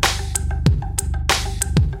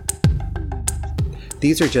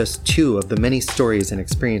 These are just two of the many stories and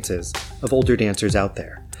experiences of older dancers out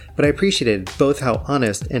there, but I appreciated both how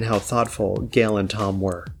honest and how thoughtful Gail and Tom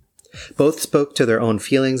were. Both spoke to their own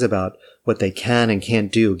feelings about what they can and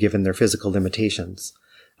can't do given their physical limitations.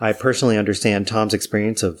 I personally understand Tom's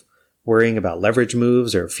experience of worrying about leverage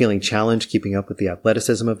moves or feeling challenged keeping up with the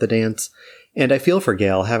athleticism of the dance, and I feel for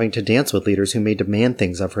Gail having to dance with leaders who may demand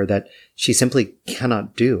things of her that she simply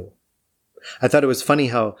cannot do. I thought it was funny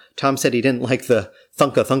how Tom said he didn't like the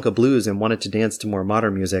thunka thunka blues and wanted to dance to more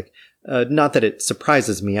modern music. Not that it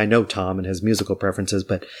surprises me. I know Tom and his musical preferences,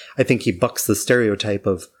 but I think he bucks the stereotype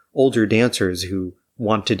of older dancers who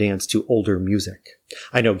want to dance to older music.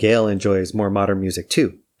 I know Gail enjoys more modern music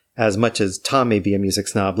too. As much as Tom may be a music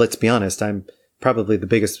snob, let's be honest, I'm probably the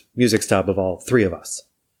biggest music snob of all three of us.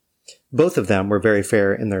 Both of them were very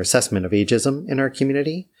fair in their assessment of ageism in our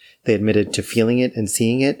community. They admitted to feeling it and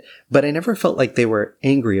seeing it, but I never felt like they were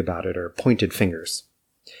angry about it or pointed fingers.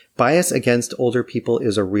 Bias against older people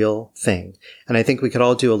is a real thing, and I think we could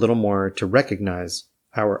all do a little more to recognize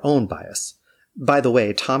our own bias. By the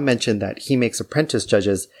way, Tom mentioned that he makes apprentice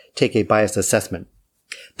judges take a bias assessment.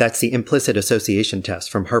 That's the implicit association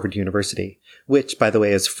test from Harvard University, which, by the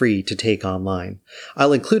way, is free to take online.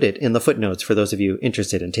 I'll include it in the footnotes for those of you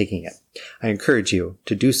interested in taking it. I encourage you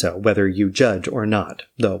to do so, whether you judge or not,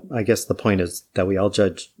 though I guess the point is that we all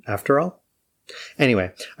judge after all.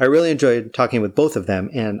 Anyway, I really enjoyed talking with both of them,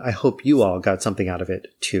 and I hope you all got something out of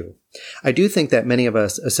it, too. I do think that many of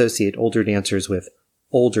us associate older dancers with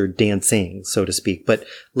older dancing, so to speak. But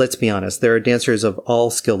let's be honest, there are dancers of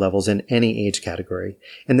all skill levels in any age category,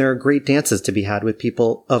 and there are great dances to be had with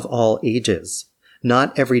people of all ages.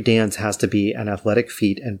 Not every dance has to be an athletic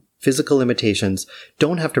feat, and physical limitations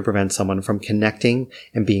don't have to prevent someone from connecting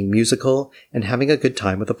and being musical and having a good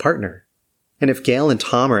time with a partner. And if Gail and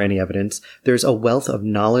Tom are any evidence, there's a wealth of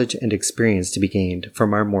knowledge and experience to be gained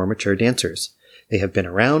from our more mature dancers. They have been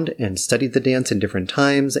around and studied the dance in different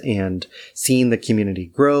times and seen the community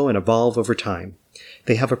grow and evolve over time.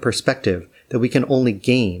 They have a perspective that we can only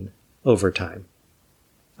gain over time.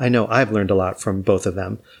 I know I've learned a lot from both of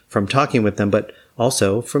them, from talking with them, but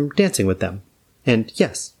also from dancing with them. And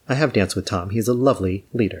yes, I have danced with Tom. He's a lovely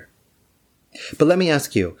leader. But let me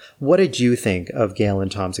ask you, what did you think of Gail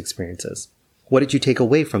and Tom's experiences? What did you take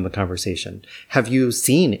away from the conversation? Have you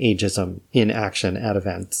seen ageism in action at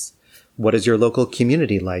events? What is your local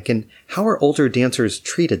community like, and how are older dancers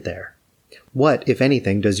treated there? What, if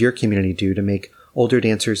anything, does your community do to make older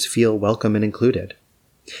dancers feel welcome and included?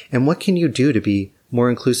 And what can you do to be more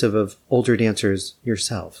inclusive of older dancers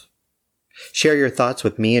yourself? Share your thoughts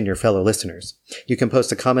with me and your fellow listeners. You can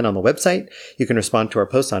post a comment on the website, you can respond to our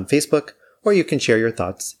posts on Facebook, or you can share your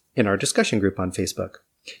thoughts in our discussion group on Facebook.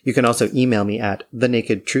 You can also email me at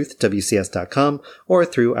thenakedtruthwcs.com or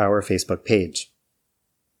through our Facebook page.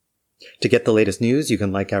 To get the latest news, you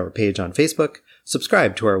can like our page on Facebook,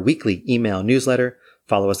 subscribe to our weekly email newsletter,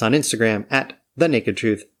 follow us on Instagram at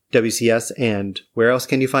thenakedtruthwcs, and where else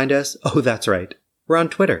can you find us? Oh, that's right. We're on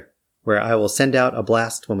Twitter, where I will send out a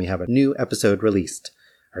blast when we have a new episode released.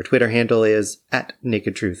 Our Twitter handle is at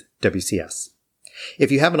nakedtruthwcs.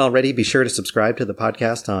 If you haven't already, be sure to subscribe to the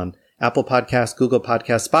podcast on Apple Podcasts, Google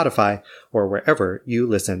Podcasts, Spotify, or wherever you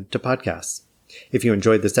listen to podcasts. If you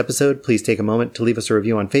enjoyed this episode, please take a moment to leave us a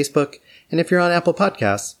review on Facebook. And if you're on Apple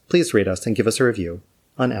Podcasts, please rate us and give us a review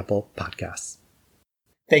on Apple Podcasts.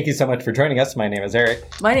 Thank you so much for joining us. My name is Eric.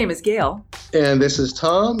 My name is Gail. And this is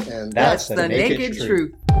Tom, and that's the Naked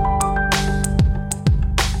Truth.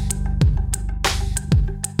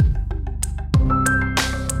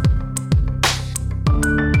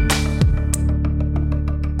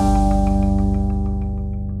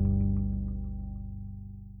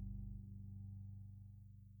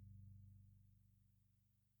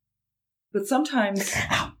 But sometimes...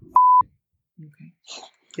 Ow. Okay.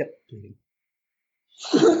 Yep.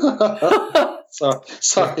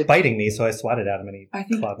 Sorry. He's biting me, so I swatted at him and he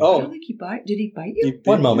clawed me. I don't think he bite. Did he bite you?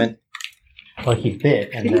 One moment. Well, he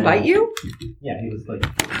bit. And Did he bite you? Yeah, he was like,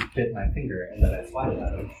 bit my finger, and then I swatted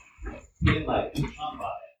at him. He didn't like Tom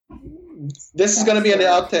by it. This is going to be an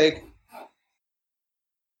outtake.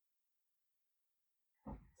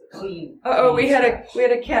 Uh-oh, we had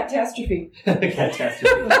a catastrophe.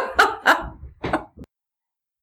 Catastrophe.